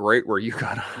slog, right, where you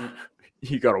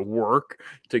gotta work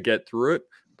to get through it.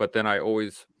 But then I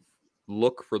always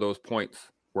look for those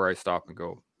points where I stop and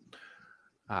go,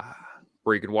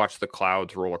 where you can watch the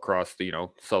clouds roll across the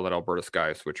southern Alberta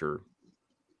skies, which are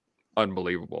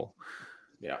unbelievable.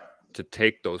 Yeah, to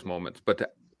take those moments, but to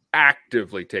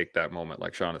actively take that moment,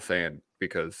 like Sean is saying,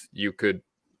 because you could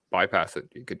bypass it.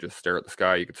 You could just stare at the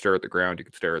sky. You could stare at the ground. You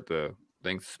could stare at the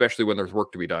things, especially when there's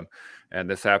work to be done. And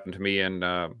this happened to me in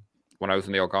when I was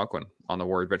in the Algonquin on the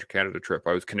Warrior Adventure Canada trip.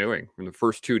 I was canoeing. In the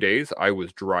first 2 days, I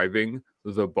was driving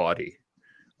the body.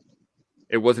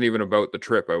 It wasn't even about the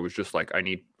trip. I was just like,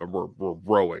 we're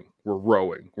rowing.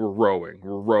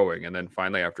 And then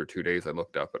finally, after 2 days, I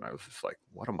looked up and I was just like,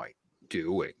 what am I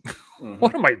doing?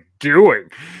 What am I doing?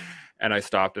 And I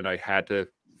stopped and I had to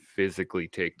physically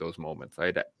take those moments. I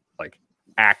had to like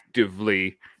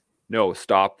actively, no,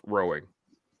 stop rowing,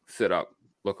 sit up,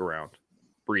 look around,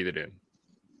 breathe it in,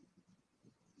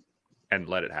 and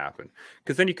let it happen.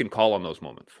 Because then you can call on those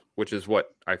moments, which is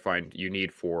what I find you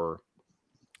need for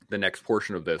the next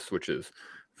portion of this, which is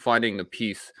finding the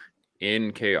peace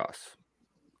in chaos.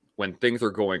 When things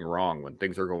are going wrong, when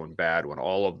things are going bad, when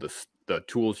all of the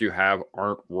tools you have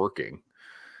aren't working,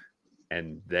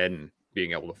 and then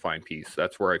being able to find peace.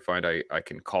 That's where I find I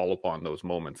can call upon those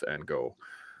moments and go,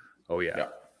 oh yeah.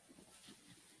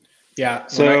 Yeah.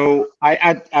 So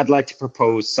I'd like to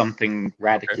propose something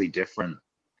radically different.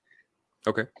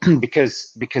 Okay.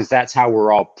 because that's how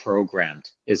we're all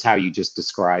programmed, is how you just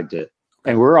described it.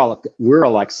 And we're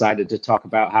all excited to talk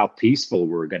about how peaceful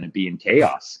we're going to be in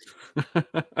chaos.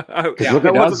 Because look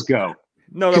at us go.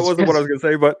 No, that wasn't what I was going to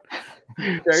say, but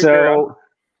okay, so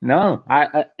no,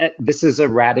 I this is a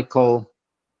radical,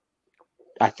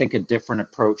 I think, a different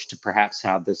approach to perhaps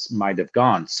how this might have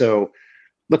gone. So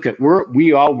look at,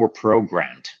 we all were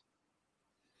programmed.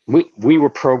 We were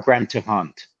programmed to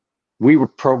hunt. We were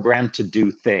programmed to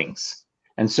do things.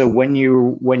 And so when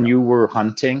you were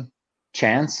hunting,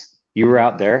 Chance, you were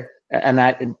out there,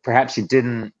 and perhaps you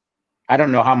didn't. I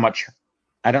don't know how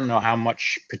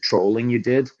much patrolling you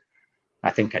did. I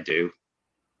think I do,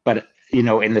 but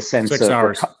in the sense 6 of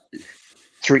hours,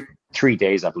 3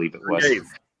 days, I believe it was.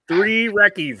 3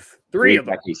 recce's, three of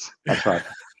them. Recce's. That's right.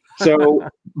 So,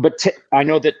 but I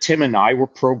know that Tim and I were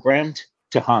programmed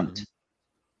to hunt,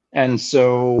 and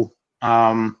so,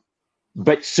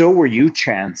 but so were you,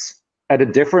 Chance, at a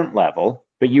different level.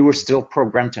 But you were still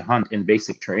programmed to hunt in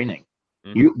basic training.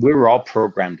 We were all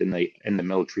programmed in the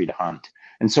military to hunt.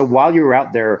 And so while you're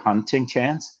out there hunting,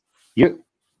 Chance, you're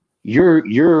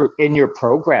in your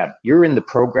program. You're in the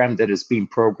program that has been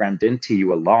programmed into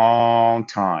you a long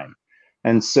time.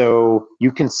 And so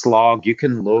you can slog, you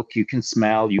can look, you can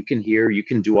smell, you can hear, you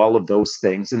can do all of those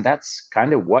things. And that's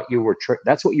kind of what you were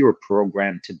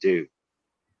programmed to do.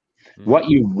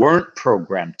 What you weren't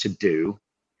programmed to do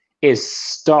is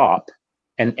stop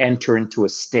and enter into a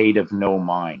state of no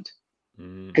mind.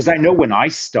 Because I know when I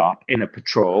stop in a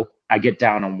patrol, I get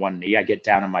down on one knee, I get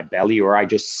down on my belly, or I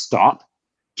just stop.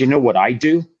 Do you know what I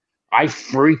do? I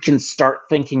freaking start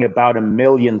thinking about a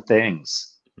million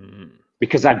things,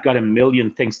 because I've got a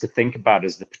million things to think about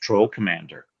as the patrol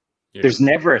commander. Yeah. There's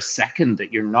never a second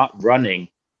that you're not running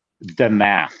the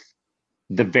math,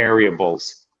 the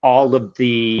variables, all of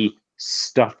the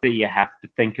stuff that you have to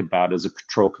think about as a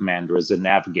patrol commander, as a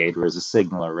navigator, as a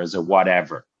signaler, as a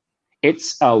whatever.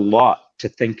 It's a lot to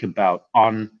think about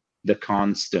on the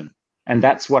constant. And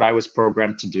that's what I was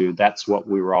programmed to do. That's what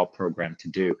we were all programmed to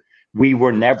do. We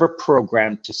were never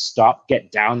programmed to stop,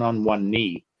 get down on one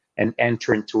knee, and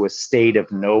enter into a state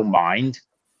of no mind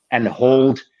and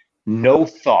hold no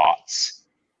thoughts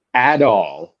at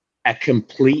all, a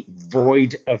complete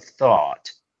void of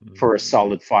thought for a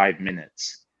solid 5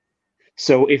 minutes.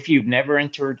 So if you've never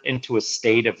entered into a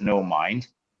state of no mind,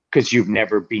 because you've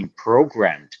never been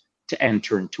programmed to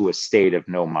enter into a state of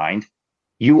no mind,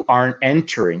 you aren't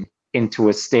entering into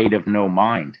a state of no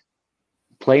mind.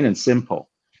 Plain and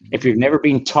simple. If you've never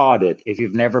been taught it, if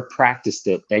you've never practiced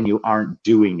it, then you aren't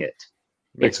doing it.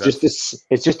 It's just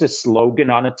a slogan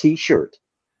on a t-shirt.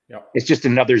 Yep. It's just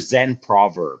another Zen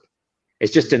proverb.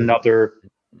 It's just another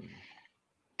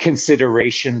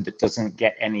consideration that doesn't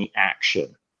get any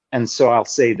action. And so I'll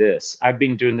say this, I've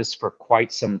been doing this for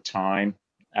quite some time.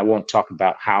 I won't talk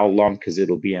about how long because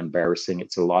it'll be embarrassing.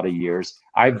 It's a lot of years.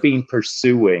 I've been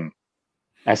pursuing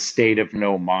a state of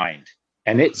no mind.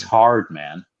 And it's hard,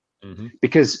 man.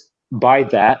 Because by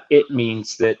that, it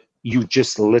means that you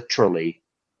just literally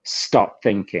stop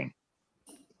thinking.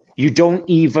 You don't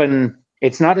even,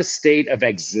 it's not a state of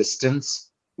existence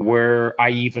where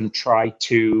I even try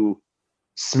to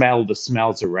smell the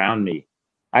smells around me.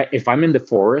 If I'm in the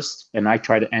forest and I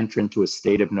try to enter into a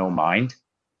state of no mind,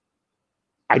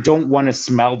 I don't want to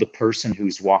smell the person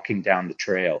who's walking down the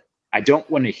trail. I don't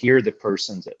want to hear the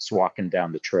person that's walking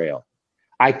down the trail.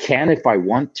 I can if I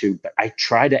want to, but I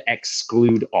try to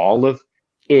exclude all of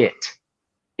it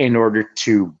in order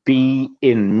to be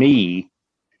in me,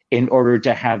 in order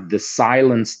to have the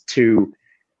silence to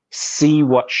see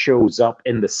what shows up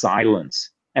in the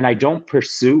silence. And I don't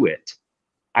pursue it.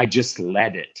 I just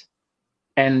let it.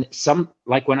 And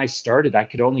like when I started, I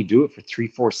could only do it for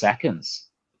 3-4 seconds.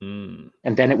 Mm.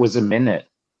 And then it was a minute.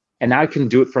 And now I can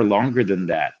do it for longer than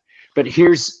that. But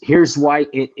here's why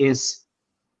it is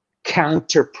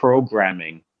counter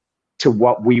programming to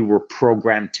what we were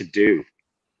programmed to do.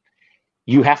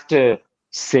 You have to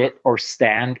sit or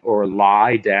stand or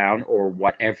lie down or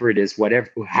whatever it is,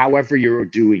 however you're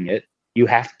doing it, you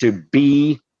have to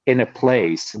be in a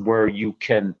place where you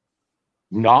can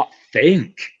not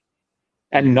think.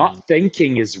 And not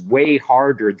thinking is way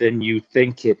harder than you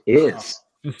think it is.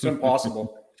 It's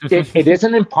impossible. It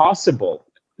isn't impossible.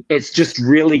 It's just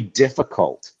really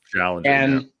difficult.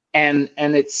 Challenging. And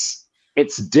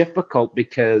it's difficult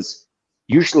because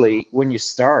usually when you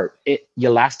start, you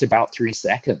last about 3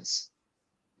 seconds.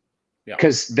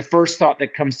 Because the first thought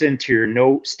that comes into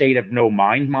your state of no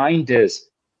mind is,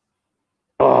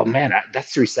 oh man,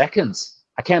 that's 3 seconds.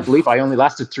 I can't believe I only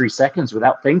lasted 3 seconds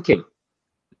without thinking.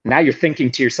 Now you're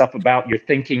thinking to yourself about your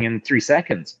thinking in 3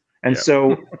 seconds. And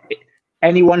so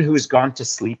anyone who's gone to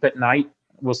sleep at night,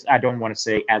 I don't want to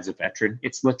say as a veteran,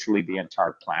 it's literally the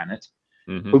entire planet,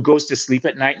 who goes to sleep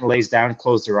at night and lays down,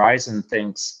 closes their eyes and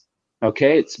thinks,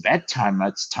 okay, it's bedtime.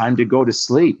 It's time to go to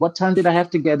sleep. What time did I have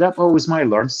to get up? Oh, was my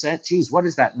alarm set? Geez, what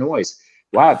is that noise?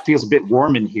 Wow, it feels a bit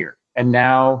warm in here. And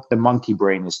now the monkey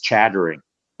brain is chattering.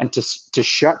 And to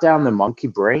shut down the monkey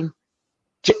brain,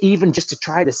 even just to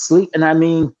try to sleep. And I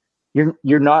mean,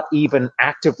 you're not even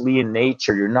actively in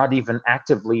nature. You're not even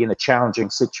actively in a challenging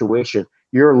situation.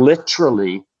 You're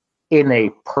literally in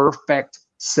a perfect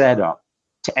setup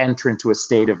to enter into a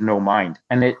state of no mind.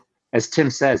 And it, as Tim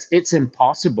says, it's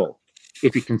impossible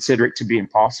if you consider it to be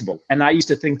impossible. And I used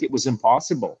to think it was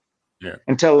impossible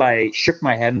until I shook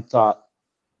my head and thought,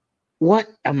 what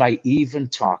am I even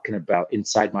talking about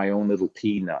inside my own little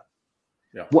peanut?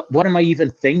 Yeah. What am I even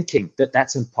thinking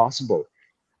that's impossible?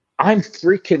 I'm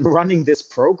freaking running this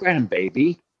program,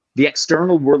 baby. The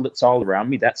external world that's all around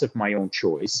me, that's of my own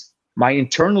choice. My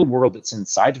internal world that's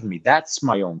inside of me, that's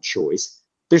my own choice.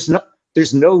 There's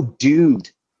no dude.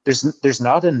 There's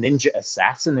not a ninja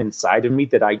assassin inside of me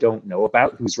that I don't know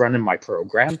about who's running my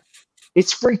program.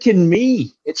 It's freaking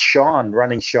me. It's Sean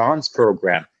running Sean's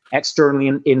program, externally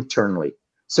and internally.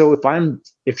 So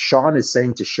if Sean is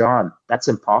saying to Sean, that's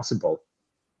impossible,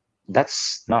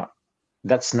 that's not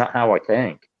how I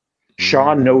think.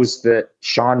 Sean knows that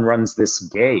Sean runs this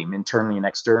game internally and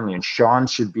externally, and Sean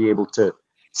should be able to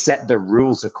set the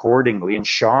rules accordingly. And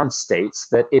Sean states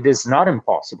that it is not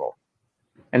impossible.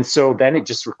 And so then it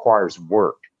just requires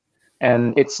work.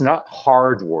 And it's not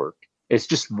hard work. It's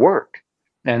just work.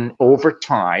 And over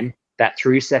time, that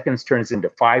 3 seconds turns into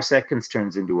 5 seconds,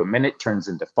 turns into a minute, turns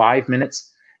into 5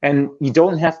 minutes. And you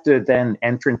don't have to then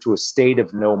enter into a state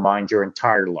of no mind your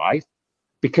entire life,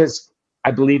 because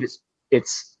I believe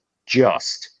it's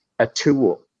just a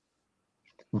tool.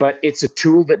 But it's a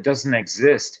tool that doesn't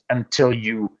exist until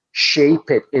you shape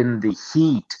it in the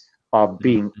heat of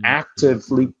being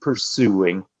actively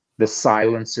pursuing the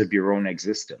silence of your own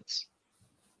existence.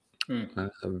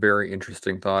 That's a very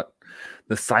interesting thought.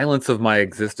 The silence of my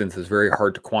existence is very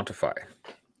hard to quantify.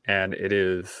 And it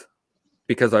is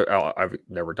because I've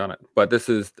never done it. But this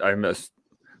is,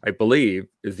 I believe,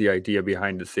 is the idea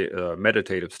behind the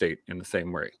meditative state in the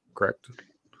same way, correct?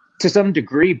 To some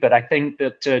degree, but I think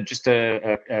that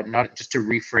not just to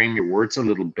reframe your words a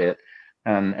little bit,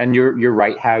 and you're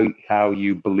right how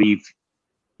you believe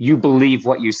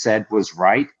what you said was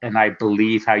right, and I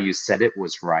believe how you said it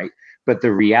was right. But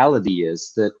the reality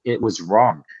is that it was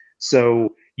wrong.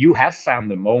 So you have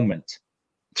found the moment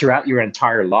throughout your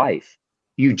entire life.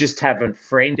 You just haven't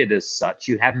framed it as such.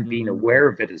 You haven't been aware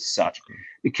of it as such,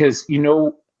 because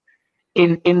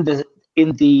in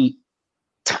the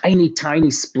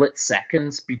tiny split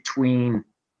seconds between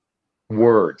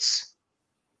words,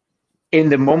 in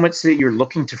the moments that you're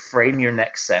looking to frame your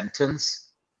next sentence,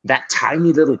 that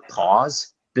tiny little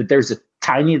pause, that there's a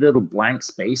tiny little blank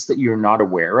space that you're not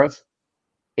aware of,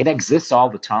 it exists all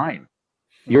the time.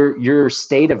 Your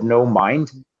state of no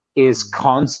mind is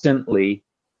constantly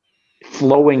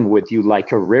flowing with you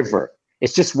like a river.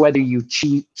 It's just whether you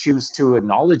choose to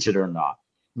acknowledge it or not,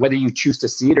 whether you choose to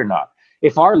see it or not.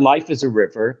 If our life is a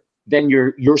river, then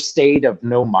your state of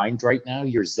no mind right now,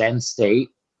 your Zen state,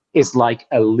 is like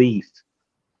a leaf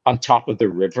on top of the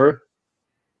river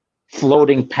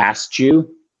floating past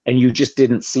you, and you just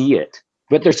didn't see it.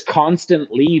 But there's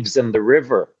constant leaves in the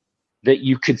river that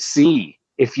you could see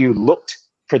if you looked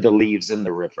for the leaves in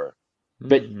the river.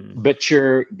 But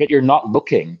you're not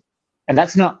looking. And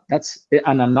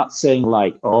and I'm not saying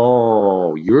like,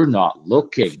 oh, you're not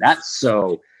looking.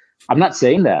 I'm not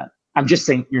saying that. I'm just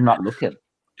saying you're not looking.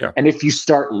 Yeah. And if you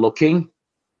start looking,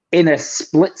 in a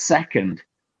split second,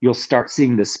 you'll start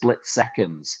seeing the split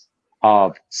seconds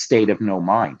of state of no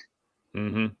mind.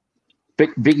 Mm-hmm.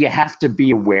 But you have to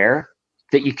be aware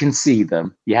that you can see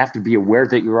them. You have to be aware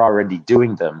that you're already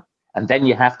doing them. And then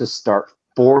you have to start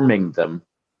forming them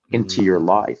into your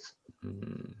life.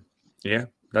 Yeah,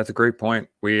 that's a great point.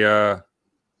 We got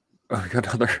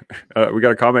another we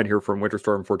got a comment here from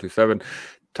Winterstorm 427.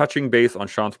 Touching base on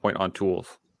Sean's point on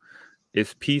tools.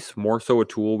 Is peace more so a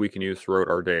tool we can use throughout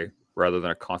our day rather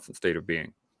than a constant state of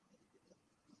being?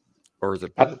 Or is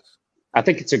it both? I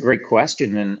think it's a great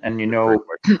question. And you know,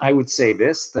 I would say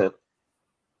this, that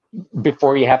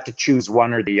before you have to choose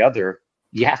one or the other,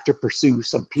 you have to pursue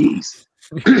some peace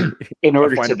in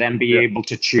order to then be able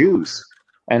to choose.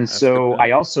 And so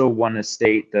I also want to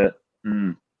state that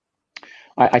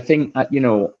I think, you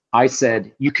know, I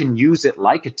said you can use it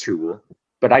like a tool,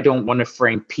 but I don't want to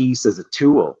frame peace as a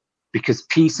tool, because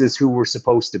peace is who we're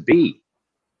supposed to be.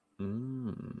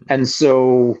 And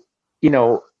so, you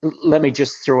know, let me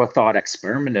just throw a thought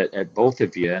experiment at both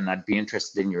of you, and I'd be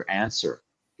interested in your answer.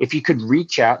 If you could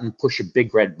reach out and push a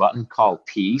big red button called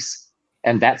peace,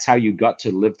 and that's how you got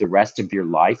to live the rest of your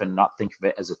life and not think of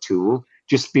it as a tool,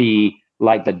 just be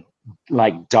like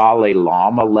Dalai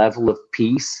Lama level of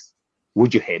peace,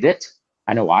 would you hit it?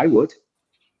 I know I would.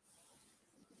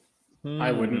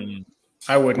 I wouldn't.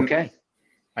 I wouldn't. Okay.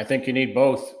 I think you need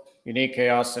both. You need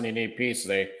chaos and you need peace.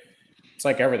 It's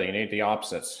like everything. You need the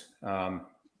opposites. Because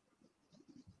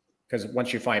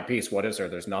once you find peace, what is there?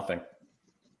 There's nothing.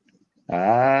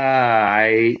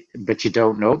 But you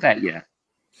don't know that yet.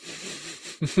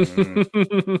 Listen,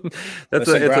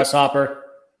 grasshopper.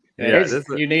 Yeah,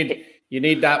 you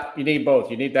need that. You need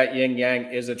both. You need that yin yang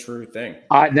is a true thing.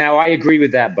 Now I agree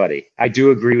with that, buddy. I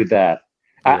do agree with that.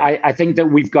 Yeah. I think that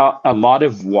we've got a lot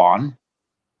of one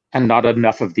and not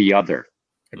enough of the other.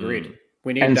 Agreed.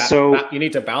 We need that. So you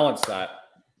need to balance that.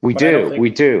 We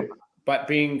do. But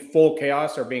being full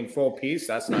chaos or being full peace,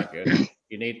 that's not good.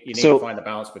 You need to find the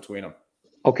balance between them.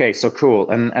 Okay, so cool.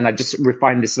 And I just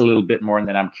refined this a little bit more, and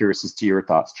then I'm curious as to your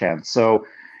thoughts, Chan. So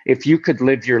if you could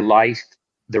live your life,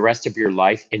 the rest of your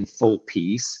life, in full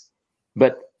peace,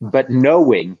 but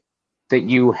knowing that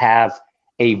you have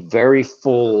a very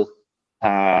full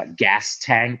gas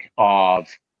tank of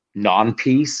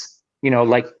non-peace, you know,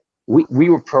 like we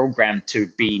were programmed to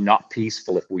be not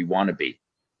peaceful if we want to be.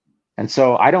 And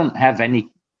so I don't have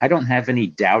any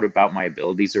doubt about my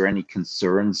abilities or any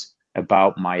concerns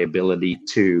about my ability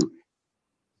to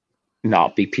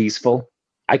not be peaceful.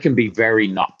 I can be very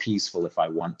not peaceful if I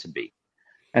want to be.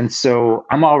 And so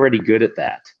I'm already good at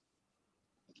that.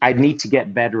 I need to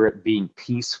get better at being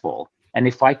peaceful. And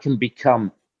if I can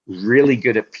become really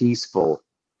good at peaceful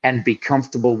and be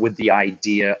comfortable with the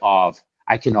idea of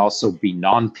I can also be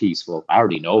non-peaceful, I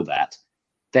already know that,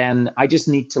 then I just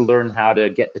need to learn how to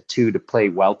get the two to play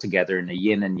well together in a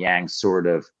yin and yang sort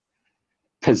of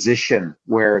position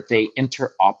where they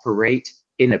interoperate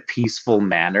in a peaceful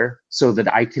manner so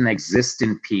that I can exist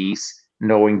in peace,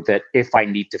 knowing that if I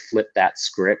need to flip that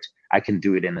script, I can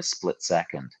do it in a split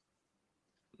second.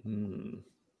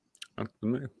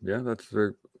 Yeah, that's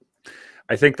very...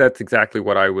 I think that's exactly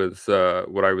what I was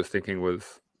thinking.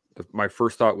 Was my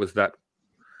first thought was that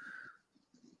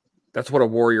that's what a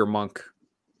warrior monk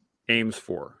aims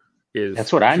for.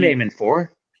 That's what I'm aiming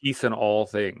for. Peace in all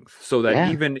things, so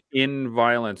that even in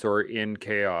violence or in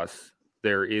chaos,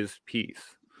 there is peace.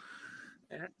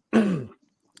 And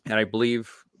I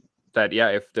believe that,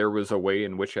 if there was a way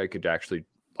in which I could actually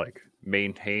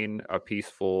maintain a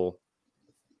peaceful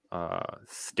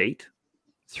state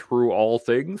through all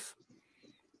things,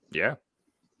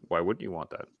 why wouldn't you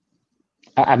want that?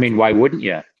 I mean, why wouldn't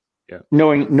you? Yeah.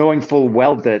 Knowing full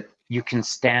well that you can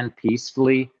stand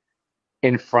peacefully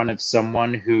in front of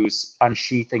someone who's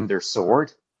unsheathing their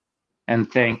sword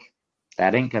and think,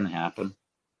 that ain't gonna happen.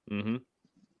 Mm-hmm.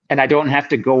 And I don't have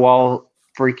to go all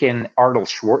freaking Arnold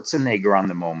Schwarzenegger on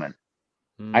the moment.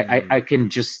 I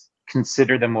can just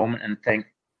consider the moment and think,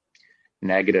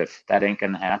 negative, that ain't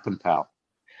gonna happen, pal.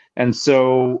 And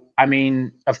so, I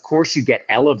mean, of course you get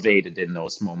elevated in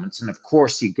those moments, and of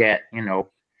course you get,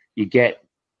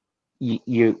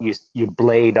 you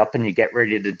blade up and you get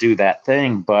ready to do that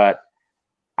thing, but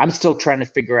I'm still trying to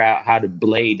figure out how to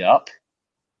blade up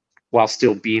while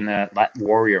still being a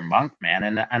warrior monk, man.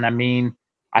 And I mean,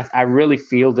 I really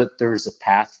feel that there's a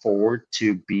path forward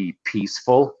to be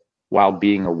peaceful while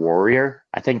being a warrior.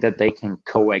 I think that they can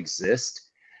coexist.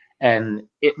 And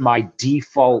my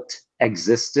default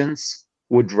existence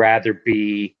would rather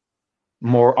be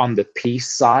more on the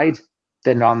peace side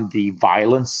than on the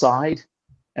violence side.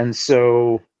 And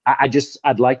so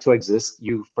I'd like to exist.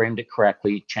 You framed it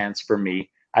correctly. Chance for me.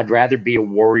 I'd rather be a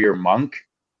warrior monk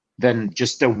than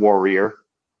just a warrior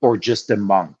or just a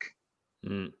monk.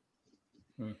 Mm.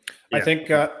 I Yeah. think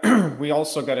we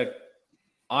also got to,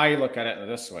 I look at it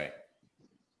this way.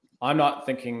 I'm not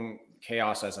thinking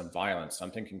chaos as in violence.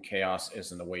 I'm thinking chaos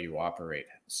is in the way you operate.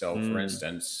 So for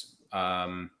instance,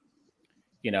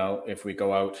 you know, if we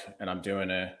go out and I'm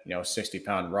doing a,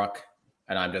 60-pound ruck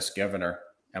and I'm just giving her,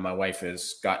 and my wife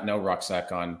has got no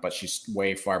rucksack on, but she's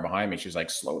way far behind me. She's like,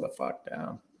 slow the fuck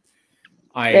down.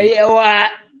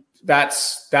 What?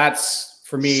 That's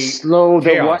for me. Slow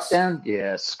the chaos. what down?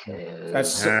 Yes.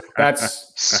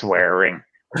 That's swearing.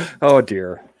 Oh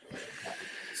dear.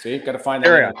 See, got to find that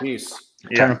inner peace.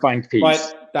 Trying to find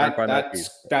peace. But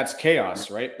that's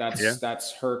chaos, right?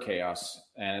 That's her chaos,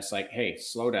 and it's like, hey,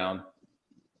 slow down.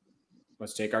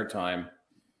 Let's take our time.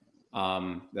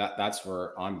 That's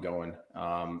where I'm going.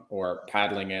 Or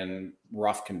paddling in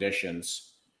rough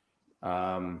conditions.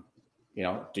 Do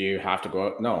you have to go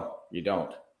out? No, you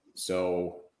don't.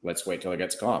 So let's wait till it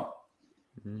gets calm.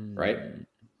 Right?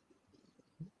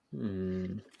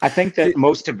 I think that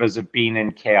most of us have been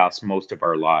in chaos most of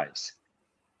our lives.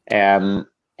 And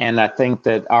I think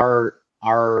that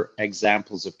our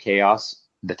examples of chaos,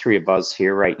 the three of us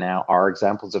here right now, are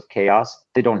examples of chaos.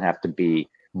 They don't have to be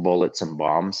bullets and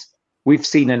bombs. We've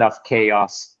seen enough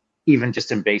chaos, even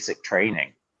just in basic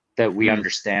training, that we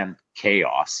understand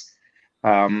chaos.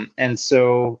 And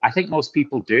so I think most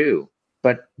people do,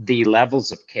 but the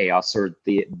levels of chaos or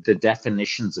the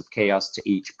definitions of chaos to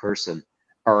each person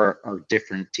are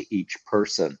different to each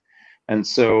person. And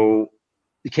so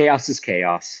chaos is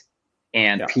chaos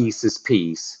and peace is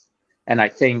peace. And I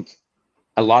think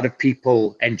a lot of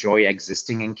people enjoy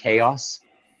existing in chaos.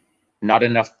 Not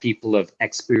enough people have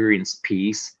experienced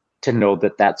peace to know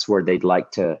that that's where they'd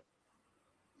like to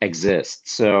exist.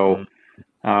 So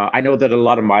I know that a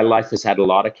lot of my life has had a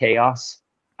lot of chaos,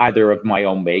 either of my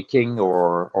own making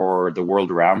or the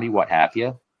world around me, what have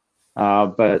you.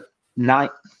 But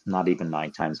not even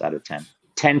 9 times out of 10.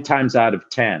 10 times out of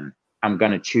 10, I'm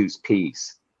going to choose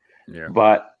peace. Yeah.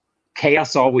 But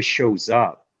chaos always shows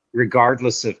up,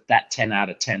 regardless of that 10 out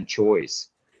of 10 choice.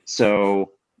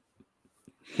 So,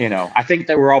 I think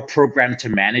that we're all programmed to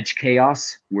manage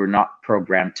chaos. We're not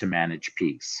programmed to manage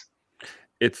peace.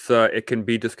 It can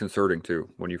be disconcerting too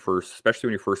especially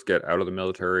when you first get out of the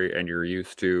military and you're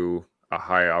used to a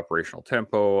high operational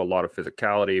tempo, a lot of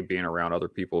physicality, being around other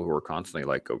people who are constantly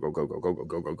like go go go go go go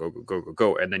go go go go go go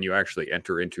go, and then you actually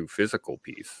enter into physical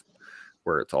peace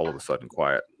where it's all of a sudden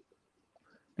quiet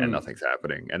and nothing's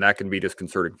happening, and that can be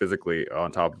disconcerting physically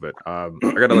on top of it. I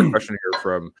got another question here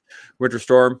from Winter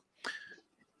Storm.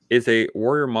 Is a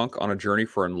warrior monk on a journey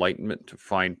for enlightenment to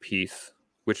find peace,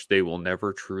 which they will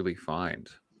never truly find?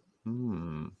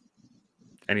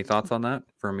 Any thoughts on that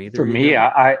from either? For me,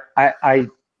 I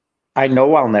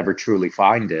know I'll never truly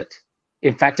find it.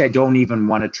 In fact, I don't even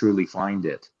want to truly find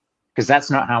it because that's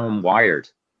not how I'm wired.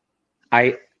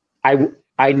 I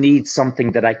need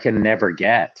something that I can never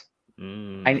get.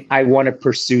 I want to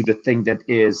pursue the thing that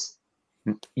is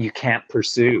you can't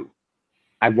pursue.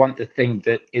 I want the thing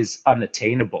that is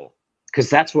unattainable because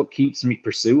that's what keeps me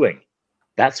pursuing.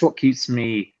 That's what keeps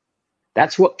me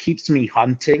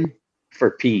hunting for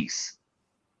peace.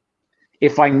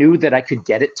 If I knew that I could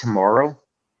get it tomorrow,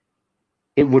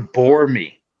 it would bore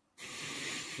me.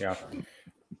 Yeah.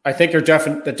 I think the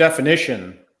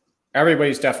definition,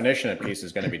 everybody's definition of peace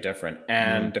is going to be different.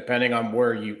 And depending on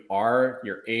where you are,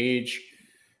 your age,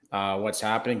 what's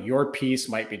happening, your peace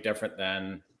might be different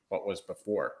than what was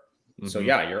before. So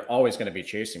you're always going to be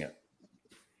chasing it.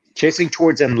 Chasing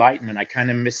towards enlightenment. I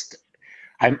kind of missed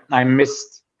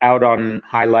out on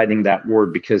highlighting that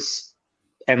word because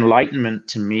enlightenment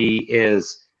to me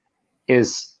is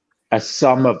a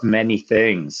sum of many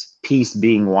things, peace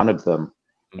being one of them.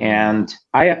 And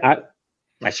I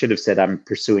should have said I'm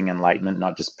pursuing enlightenment,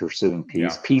 not just pursuing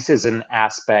peace. Peace is an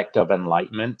aspect of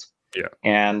enlightenment. Yeah.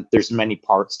 And there's many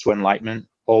parts to enlightenment.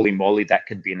 Holy moly, that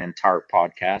could be an entire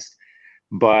podcast.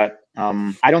 But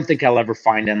I don't think I'll ever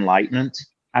find enlightenment.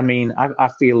 I mean, I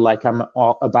feel like I'm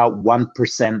about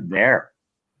 1% there.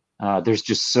 There's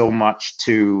just so much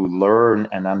to learn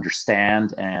and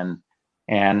understand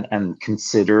and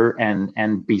consider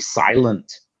and be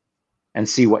silent and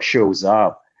see what shows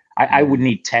up. I would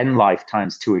need 10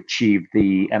 lifetimes to achieve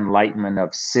the enlightenment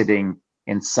of sitting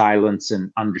in silence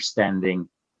and understanding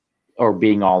or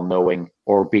being all-knowing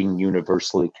or being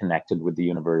universally connected with the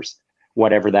universe,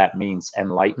 whatever that means.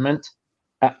 Enlightenment,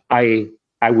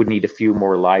 I would need a few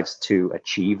more lives to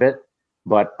achieve it,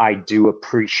 but I do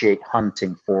appreciate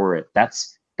hunting for it.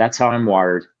 That's how I'm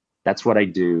wired. That's what I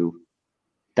do.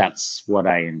 That's what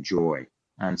I enjoy.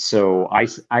 And so I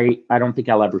don't think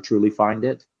I'll ever truly find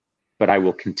it, but I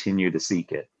will continue to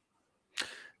seek it.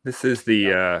 This is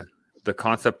the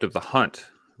concept of the hunt,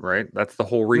 right? That's the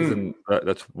whole reason.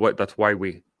 That's why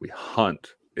we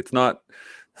hunt. It's not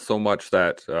so much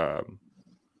that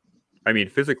I mean,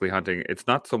 physically hunting. It's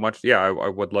not so much. Yeah, I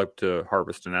would love to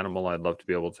harvest an animal. I'd love to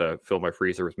be able to fill my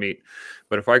freezer with meat.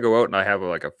 But if I go out and I have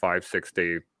like a 5-6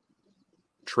 day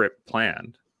trip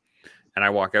planned, and I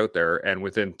walk out there, and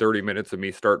within 30 minutes of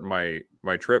me starting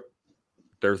my trip,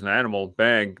 there's an animal.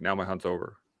 Bang! Now my hunt's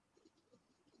over.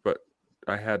 But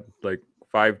I had like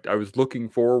 5. I was looking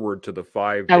forward to the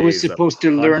 5 days. I was supposed to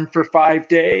learn for 5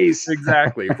 days.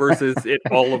 Exactly. Versus it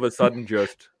all of a sudden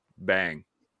just bang.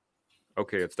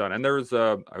 Okay, it's done. And there's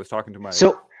I was talking to my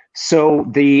so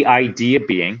the idea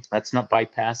being, let's not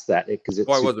bypass that because it's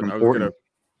important. I was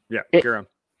gonna carry on.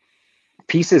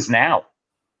 Peace is now.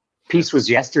 Peace was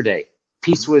yesterday.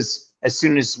 Peace was as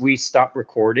soon as we stop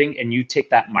recording and you take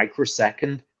that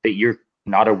microsecond that you're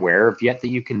not aware of yet that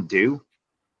you can do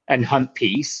and hunt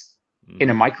peace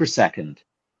in a microsecond.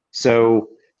 So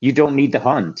you don't need to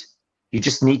hunt. You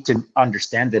just need to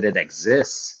understand that it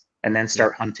exists and then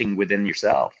start hunting within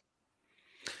yourself.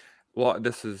 Well,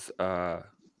 this is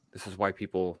why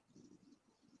people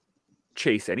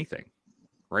chase anything,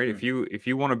 right? If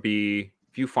you want to be,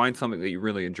 if you find something that you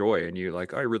really enjoy and you're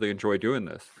like, I really enjoy doing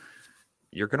this,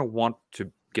 you're going to want to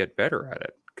get better at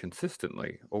it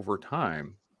consistently over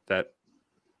time. That's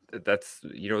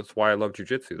it's why I love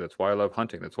jiu-jitsu. That's why I love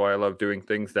hunting. That's why I love doing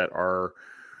things that are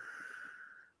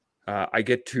I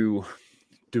get to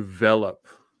develop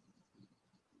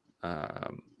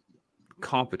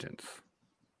competence.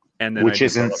 And then which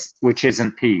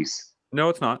isn't peace. No,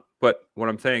 it's not. But what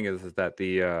I'm saying is that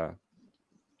the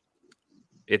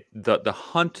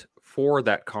hunt for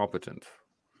that competence,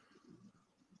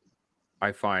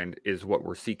 I find, is what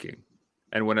we're seeking.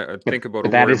 And when I think about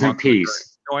that isn't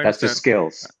peace. No, that's just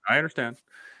skills. I understand.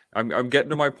 I'm getting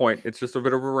to my point. It's just a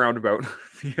bit of a roundabout.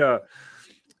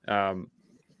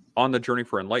 On the journey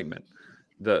for enlightenment,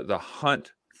 the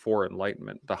hunt for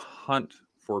enlightenment, the hunt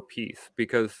for peace,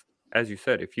 because as you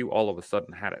said, if you all of a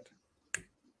sudden had it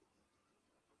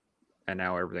and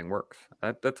now everything works,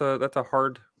 that's a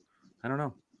hard, I don't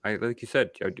know. Like you said,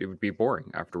 it would be boring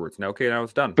afterwards. Now, okay, now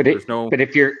it's done. But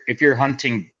if you're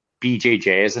hunting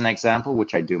BJJ as an example,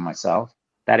 which I do myself,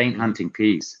 that ain't hunting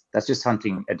peace. That's just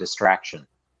hunting a distraction.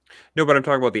 No, but I'm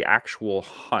talking about the actual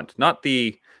hunt, it's not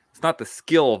the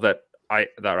skill that I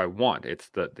want. It's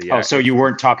the so you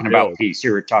weren't talking about peace.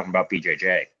 You were talking about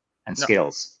BJJ and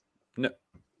skills.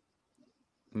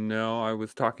 No, I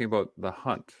was talking about the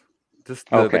hunt. Just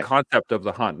the concept of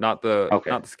the hunt, not the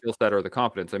skill set or the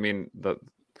competence. I mean the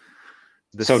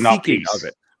seeking of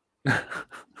it.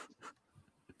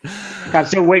 I'm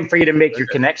still waiting for you to make your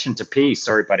connection to peace.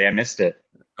 Sorry, buddy, I missed it.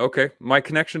 Okay, my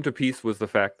connection to peace was the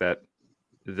fact that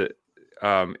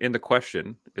in the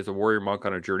question, is a warrior monk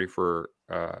on a journey for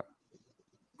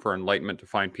enlightenment to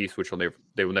find peace, which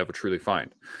they will never truly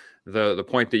find. The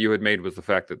point that you had made was the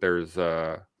fact that there's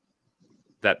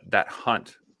that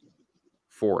hunt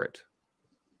for it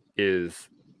is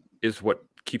what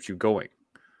keeps you going.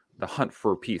 The hunt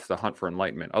for peace, the hunt for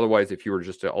enlightenment. Otherwise, if you were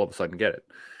just to all of a sudden get it,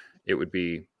 it would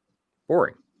be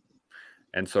boring.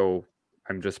 And so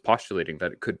I'm just postulating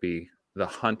that it could be the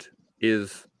hunt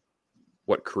is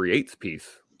what creates peace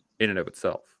in and of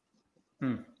itself.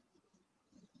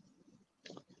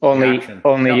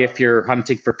 Only if you're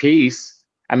hunting for peace.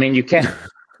 I mean, you can't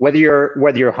whether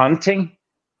you're hunting,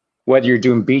 whether you're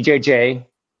doing BJJ,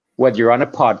 whether you're on a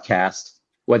podcast,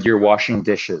 whether you're washing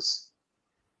dishes.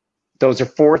 Those are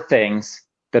 4 things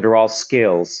that are all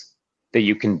skills that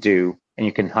you can do, and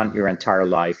you can hunt your entire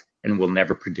life and will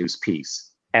never produce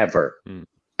peace. Ever.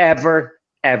 Ever,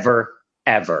 ever,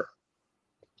 ever.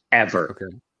 Ever.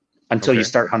 Okay. Until you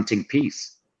start hunting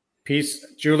peace. Peace.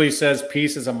 Julie says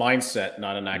peace is a mindset,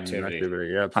 not an activity.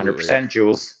 Yeah, absolutely. 100%,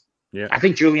 Jules. Yeah. I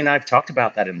think Julie and I have talked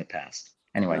about that in the past.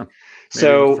 Anyway,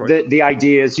 so the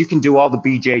idea is you can do all the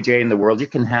BJJ in the world. You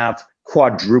can have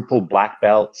quadruple black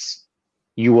belts.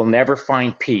 You will never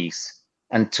find peace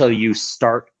until you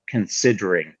start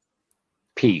considering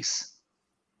peace.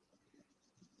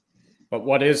 But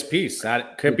what is peace?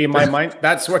 That could be my mind.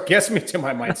 That's what gets me to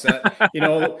my mindset.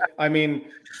 I mean,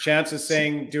 Chance is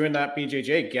saying doing that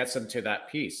BJJ gets him to that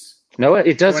peace. No,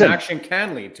 it doesn't. So an action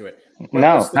can lead to it.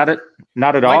 No, not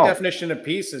at all. My definition of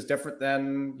peace is different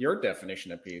than your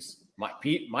definition of peace.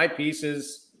 My peace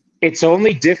is... It's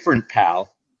only different,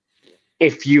 pal,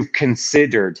 if you've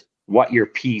considered what your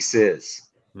peace is.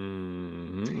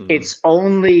 Mm-hmm. It's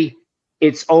only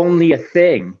a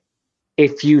thing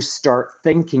if you start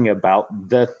thinking about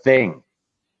the thing.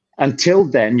 Until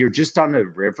then, you're just on a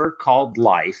river called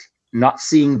life, not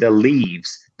seeing the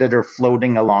leaves that are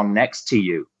floating along next to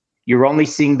you. You're only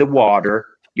seeing the water,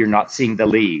 you're not seeing the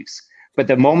leaves. But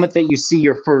the moment that you see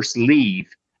your first leaf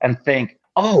and think,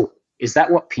 oh, is that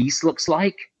what peace looks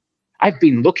like? I've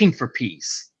been looking for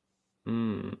peace.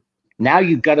 Now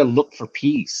you've got to look for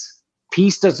peace.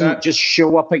 Peace doesn't just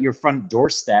show up at your front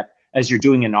doorstep as you're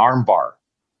doing an arm bar.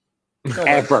 No,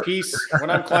 Ever. Peace, when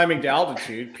I'm climbing to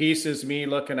altitude, peace is me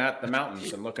looking at the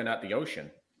mountains and looking at the ocean.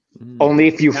 Only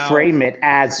if you frame it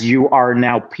as you are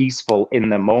now peaceful in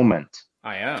the moment.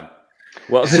 I am.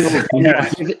 Well, So That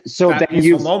then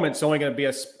you peaceful moment's only going to be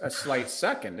a slight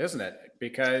second, isn't it?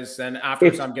 Because then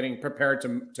afterwards, I'm getting prepared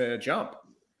to jump.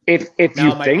 if Now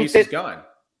you my think peace is that gone.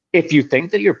 if you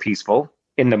think that you're peaceful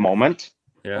in the moment,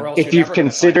 yeah. Or else if you're you've never gonna find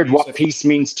considered peace. what If- peace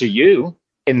means to you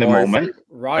in the Well, I moment,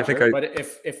 Roger, but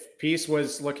if peace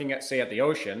was looking at, say, at the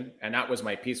ocean, and that was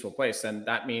my peaceful place, then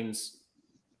that means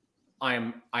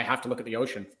I have to look at the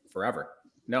ocean forever.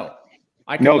 No,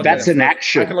 I can no, look at that's it an for-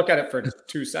 action. I can look at it for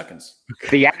 2 seconds.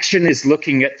 The action is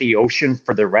looking at the ocean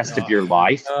for the rest of your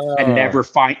life and never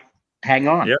find. Hang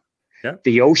on. Yep, yep.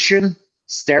 The ocean,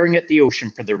 staring at the ocean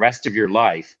for the rest of your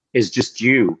life is just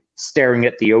you staring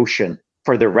at the ocean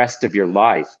for the rest of your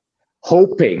life,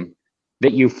 hoping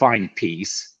that you find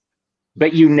peace,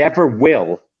 but you never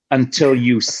will until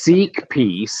you seek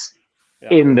peace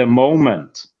in the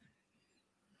moment.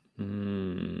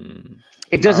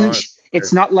 It doesn't.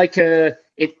 It's not like it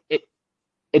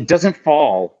doesn't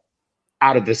fall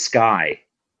out of the sky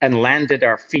and land at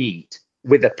our feet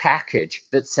with a package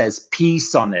that says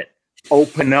peace on it.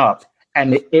 Open up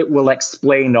and it will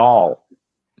explain all.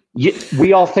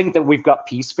 We all think that we've got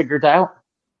peace figured out.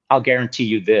 I'll guarantee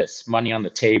you this, money on the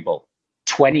table,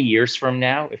 20 years from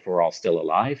now, if we're all still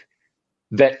alive,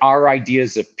 that our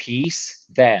ideas of peace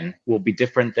then will be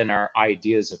different than our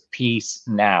ideas of peace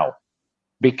now,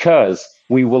 because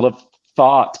we will have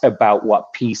thought about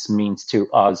what peace means to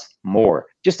us more,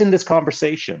 just in this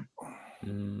conversation.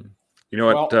 You know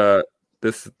what?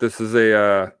 This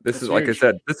is like I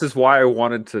said, this is why I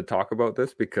wanted to talk about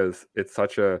this, because it's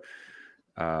such a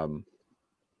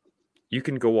you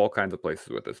can go all kinds of places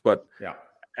with this. But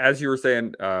as you were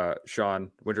saying, Sean,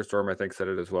 Winterstorm, I think, said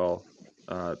it as well.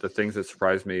 The things that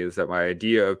surprised me is that my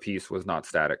idea of peace was not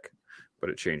static, but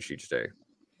it changed each day.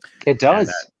 It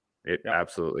does. It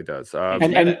absolutely does.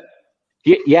 And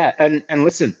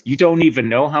listen, you don't even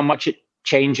know how much it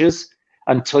changes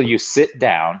until you sit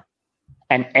down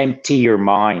and empty your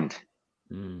mind.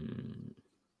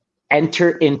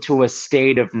 Enter into a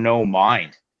state of no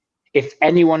mind. If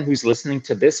anyone who's listening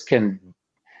to this can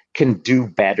do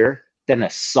better than a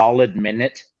solid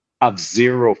minute of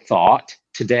zero thought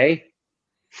today,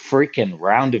 freaking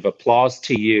round of applause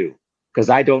to you. Because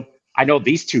I know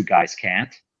these two guys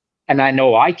can't, and I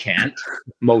know I can't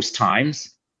most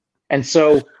times. And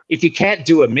so if you can't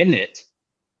do a minute's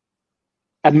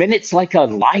like a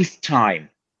lifetime.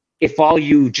 If all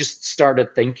you just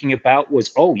started thinking about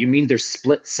was, oh, you mean there's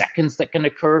split seconds that can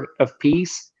occur of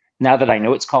peace? Now that I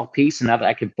know it's called peace, and now that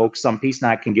I can focus on peace, now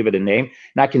I can give it a name,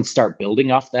 and I can start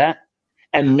building off that.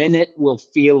 A minute will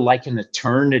feel like an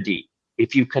eternity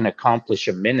if you can accomplish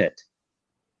a minute.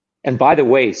 And by the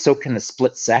way, so can a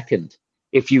split second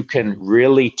if you can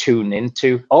really tune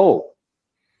into, oh,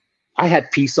 I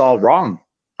had peace all wrong.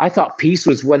 I thought peace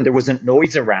was when there wasn't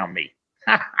noise around me.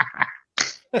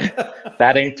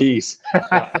 That ain't peace.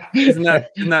 Isn't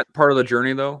that part of the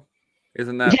journey, though?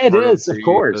 Isn't that? Yeah, it is, of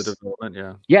course. The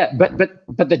development, yeah, but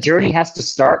the journey has to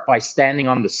start by standing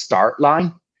on the start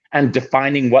line and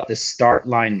defining what the start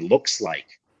line looks like.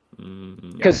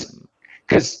 Because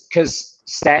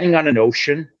standing on an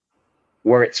ocean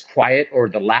where it's quiet, or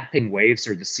the lapping waves,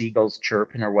 or the seagulls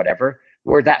chirping, or whatever,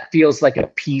 where that feels like a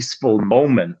peaceful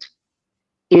moment,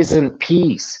 isn't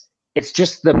peace. It's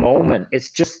just the moment. It's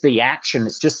just the action.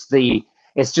 It's just the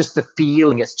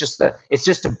feeling. It's just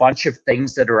a bunch of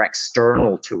things that are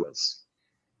external to us.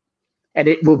 And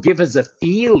it will give us a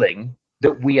feeling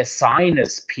that we assign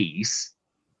as peace,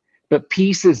 but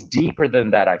peace is deeper than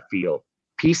that, I feel.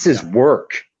 Peace is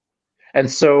work.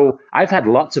 And so I've had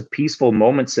lots of peaceful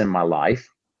moments in my life,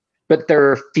 but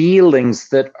there are feelings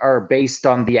that are based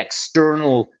on the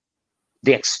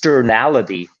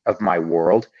externality of my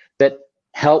world that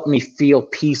help me feel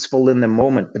peaceful in the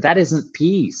moment. But that isn't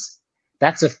peace.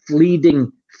 That's a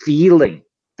fleeting feeling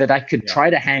that I could try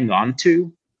to hang on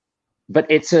to, but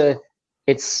it's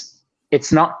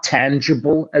not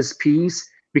tangible as peace,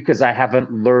 because I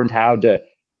haven't learned how to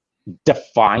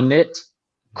define it,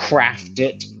 craft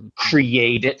it,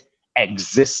 create it,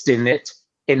 exist in it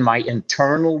in my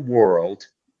internal world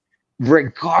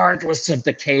regardless of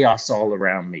the chaos all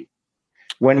around me.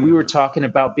 When we were talking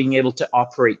about being able to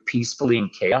operate peacefully in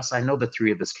chaos, I know the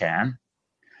three of us can,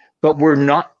 but we're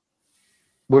not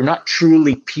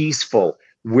truly peaceful.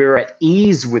 We're at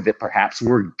ease with it, perhaps.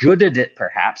 We're good at it,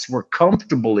 perhaps. We're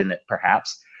comfortable in it,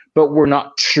 perhaps, but we're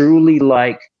not truly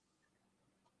like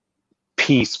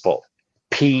peaceful.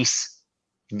 Peace,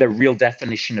 the real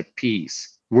definition of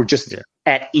peace. We're just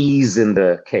at ease in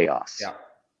the chaos. Yeah,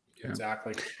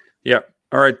 exactly. Yeah.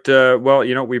 All right.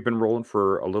 Well, we've been rolling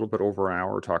for a little bit over an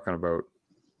hour talking about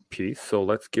peace. So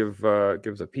let's give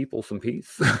the people some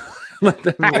peace. Let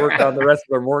them work on the rest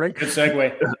of their morning. Good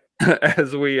segue.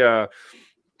 As we,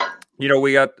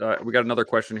 we got another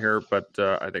question here, but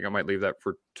I think I might leave that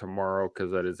for tomorrow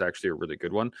because that is actually a really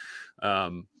good one.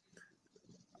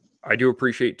 I do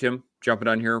appreciate Tim jumping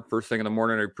on here first thing in the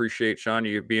morning. I appreciate Sean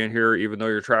you being here, even though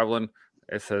you're traveling.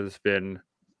 This has been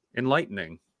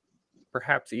enlightening,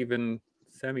 perhaps even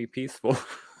semi-peaceful.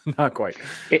 Not quite.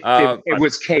 It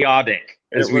was chaotic.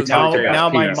 Now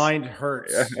my mind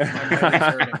hurts. My mind is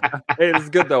hurting. It is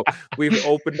good though. We've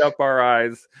opened up our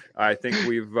eyes. I think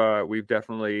we've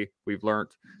learned.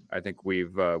 I think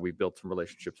we've built some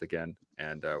relationships again,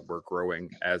 and we're growing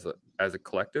as a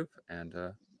collective. And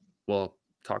we'll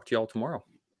talk to y'all tomorrow.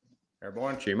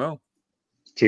 Airborne. Chimo.